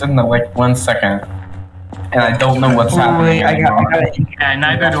passes in like 1 second, and I don't know what's happening. Wait, I got anymore. it. Yeah,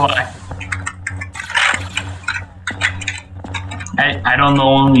 neither do I don't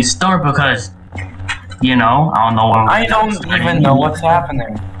know when we start because, you know, I don't know when I don't even know what's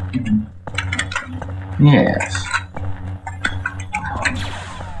happening. Yes.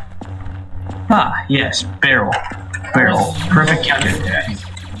 Ah, yes, barrel. Perfect counter.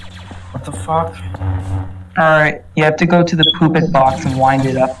 What the fuck? Alright, you have to go to the poopit box and wind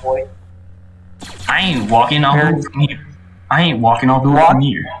it up, boy. I ain't walking all the way from here. I ain't walking all the way from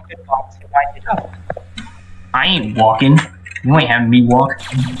here. Poopit box and wind it up. I ain't walking. You ain't having me walk.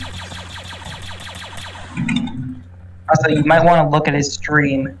 Also, you might want to look at his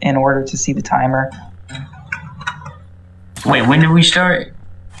stream in order to see the timer. Wait, when did we start?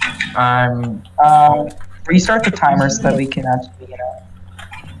 Restart the timer so that we can actually, you know.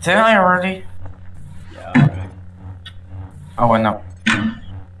 Did I already? Yeah. Oh, wait, no.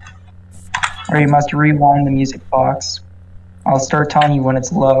 Or you must rewind the music box. I'll start telling you when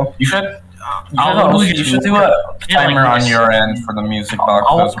it's low. You should. I'll You should do a timer on your end for the music box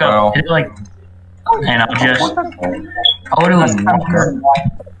I'll as well. and I'll just. I'll do Last it. time he doesn't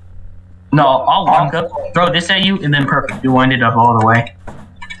wind. No, I'll walk up, throw this at you, and then perfect. You wind it up all the way.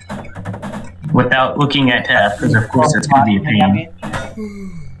 Without looking at tab, because of course it's going to be a pain.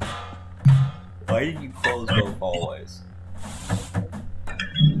 Why did you close both hallways?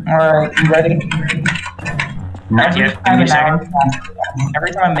 Alright, you ready? Not yet. Give me a second.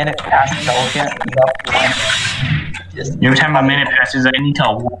 Every time a minute passes, I'll get Every time a minute passes, I need to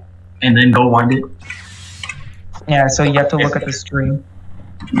walk and then go wind it. Yeah, so you have to look at the stream.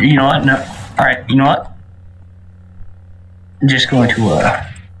 You know what? No. Alright, you know what? I'm just going to,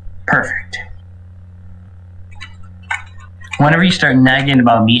 perfect. Whenever you start nagging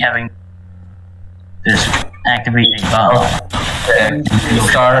about me having this activate a bomb. Okay,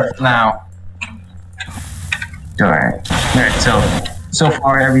 start now. Alright. Alright, so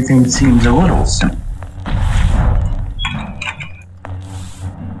far everything seems a little simple.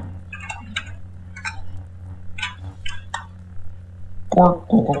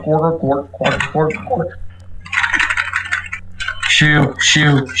 Shoo.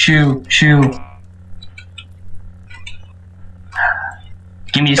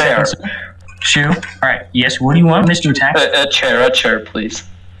 Give me a second, sir. Shoo. Alright, yes, what do you want, Mr. Tax? A chair, please.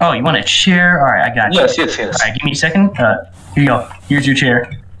 Oh, you want a chair? Alright, I got you. Yes. Alright, give me a second. Here you go. Here's your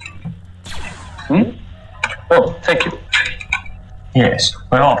chair. Oh, thank you. Yes.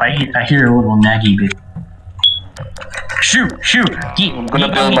 But oh, I hear a little naggy bit. Shoo. I'm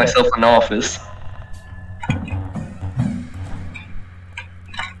gonna build myself an office.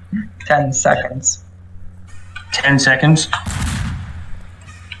 10 seconds. 10 seconds.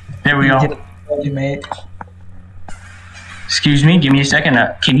 There we go. Mate. Excuse me, give me a second.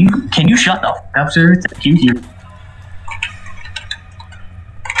 Can you shut the f up, sir? Thank you here.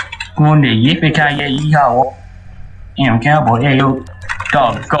 Going to yippee-ki-yay-yee-haw. Damn cowboy. Hey, yo.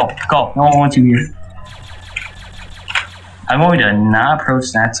 Dog, go. No one wants you here. I'm going to not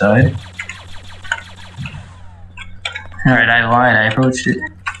approach that side. Alright, I lied. I approached it.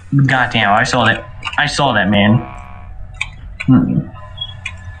 Goddamn, I saw that, man.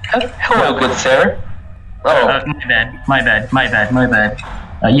 Hello, good sir. Oh. My bad.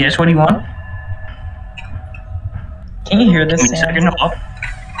 Yes, what do you want? Can you hear this? Second off.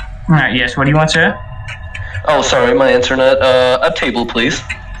 Alright, yes, what do you want, sir? Oh, sorry, my internet. A table, please.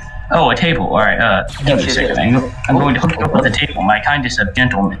 Oh, a table. Alright, give me a second. I'm going to hook you up with a table. My kindest of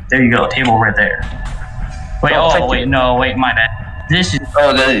gentlemen. There you go, table right there. Wait, wait, my bad. This is...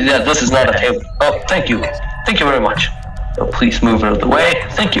 Oh, yeah, this is not a table. Oh, thank you. Thank you very much. Oh, please move out of the way.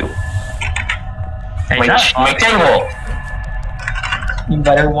 Thank you. Hey, my table! You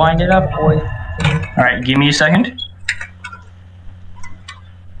better wind it up, boy. Alright, give me a second.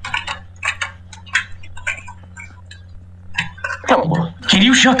 Come on. Can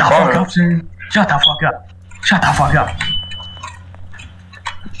you shut the fuck up, sir? Shut the fuck up.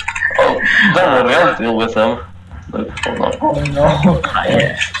 Oh, don't worry, I'll deal with them. Look, hold on. Oh no.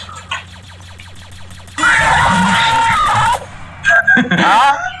 Yeah.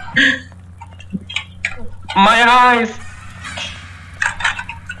 My eyes!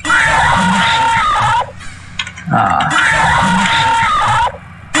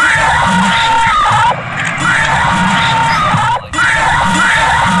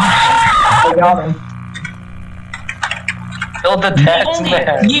 I got him. Build the tax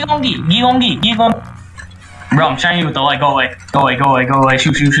man. Bro, I'm shining with the light. Go away.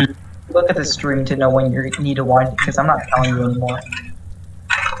 Shoot. Look at the stream to know when you need to wind it, because I'm not telling you anymore.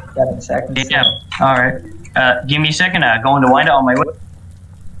 7 seconds. Yeah. Alright. Give me a second. Going to wind it on my way.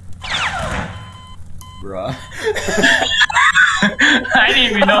 Bruh. I didn't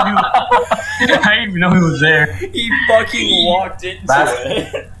even know he was there. He fucking walked into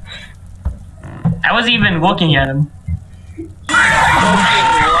it. I wasn't even looking at him.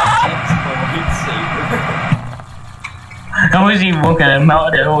 I wasn't even looking at him. How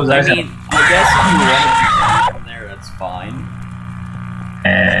the hell was I? I mean, I guess if you want to do from there, that's fine.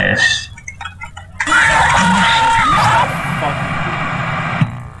 Yes.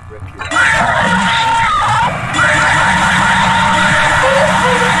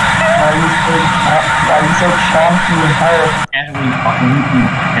 Why are you so chunky and hurt? Actually, fucking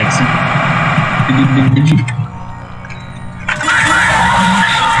exit.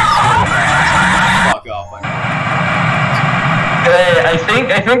 Fuck off. Hey, I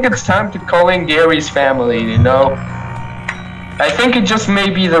think it's time to call in Gary's family, you know? I think it just may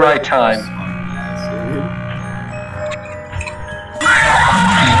be the right time.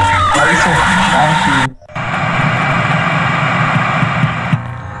 Why are you so chunky?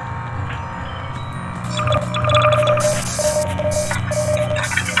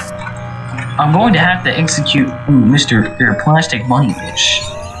 I'm going to have to execute Mr. Plastic Money Bitch.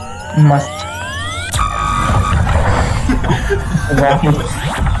 must.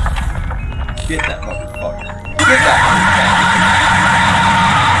 Get that motherfucker.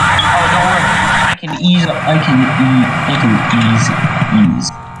 Oh, don't worry. I can ease.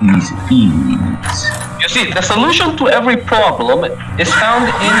 You see, the solution to every problem is found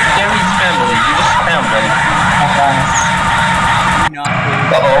in Gary's family. You just spam them.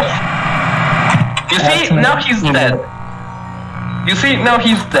 Uh-oh. You see, now he's dead. You see, now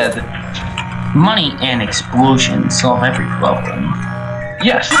he's dead. Money and explosions solve every problem.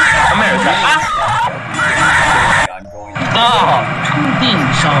 Yes, America. Oh, two things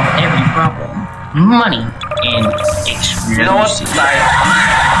solve every problem. Money and explosions. You know what?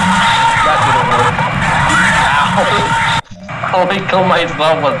 That didn't work. Ow. I'll kill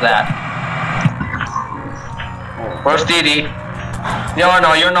myself with that. Where's Didi?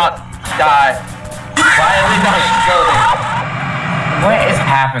 No, you're not. Die. Why is he not exploding? What is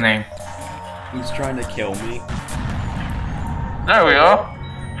happening? He's trying to kill me. There we go.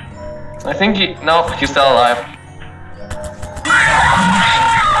 I think no, he's still alive.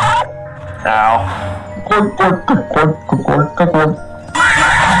 Ow.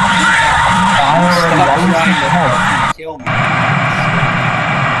 Kill me.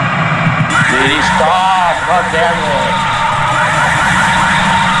 Didi, stop! God damn it!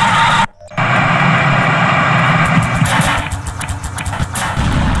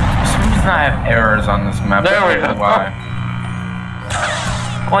 I have errors on this map. There we go. Why?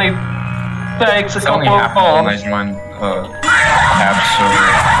 Only takes a It's only couple of happened when I bombs. joined tab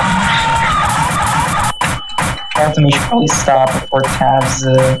server. Ultimate, you should probably stop before tabs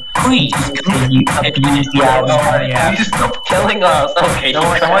Please, you abuse the admin. You stop killing us. Okay, You know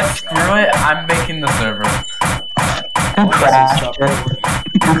what? Screw it. I'm making the server. Who crashed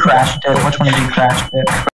it? Who crashed it? Which one of you crashed it?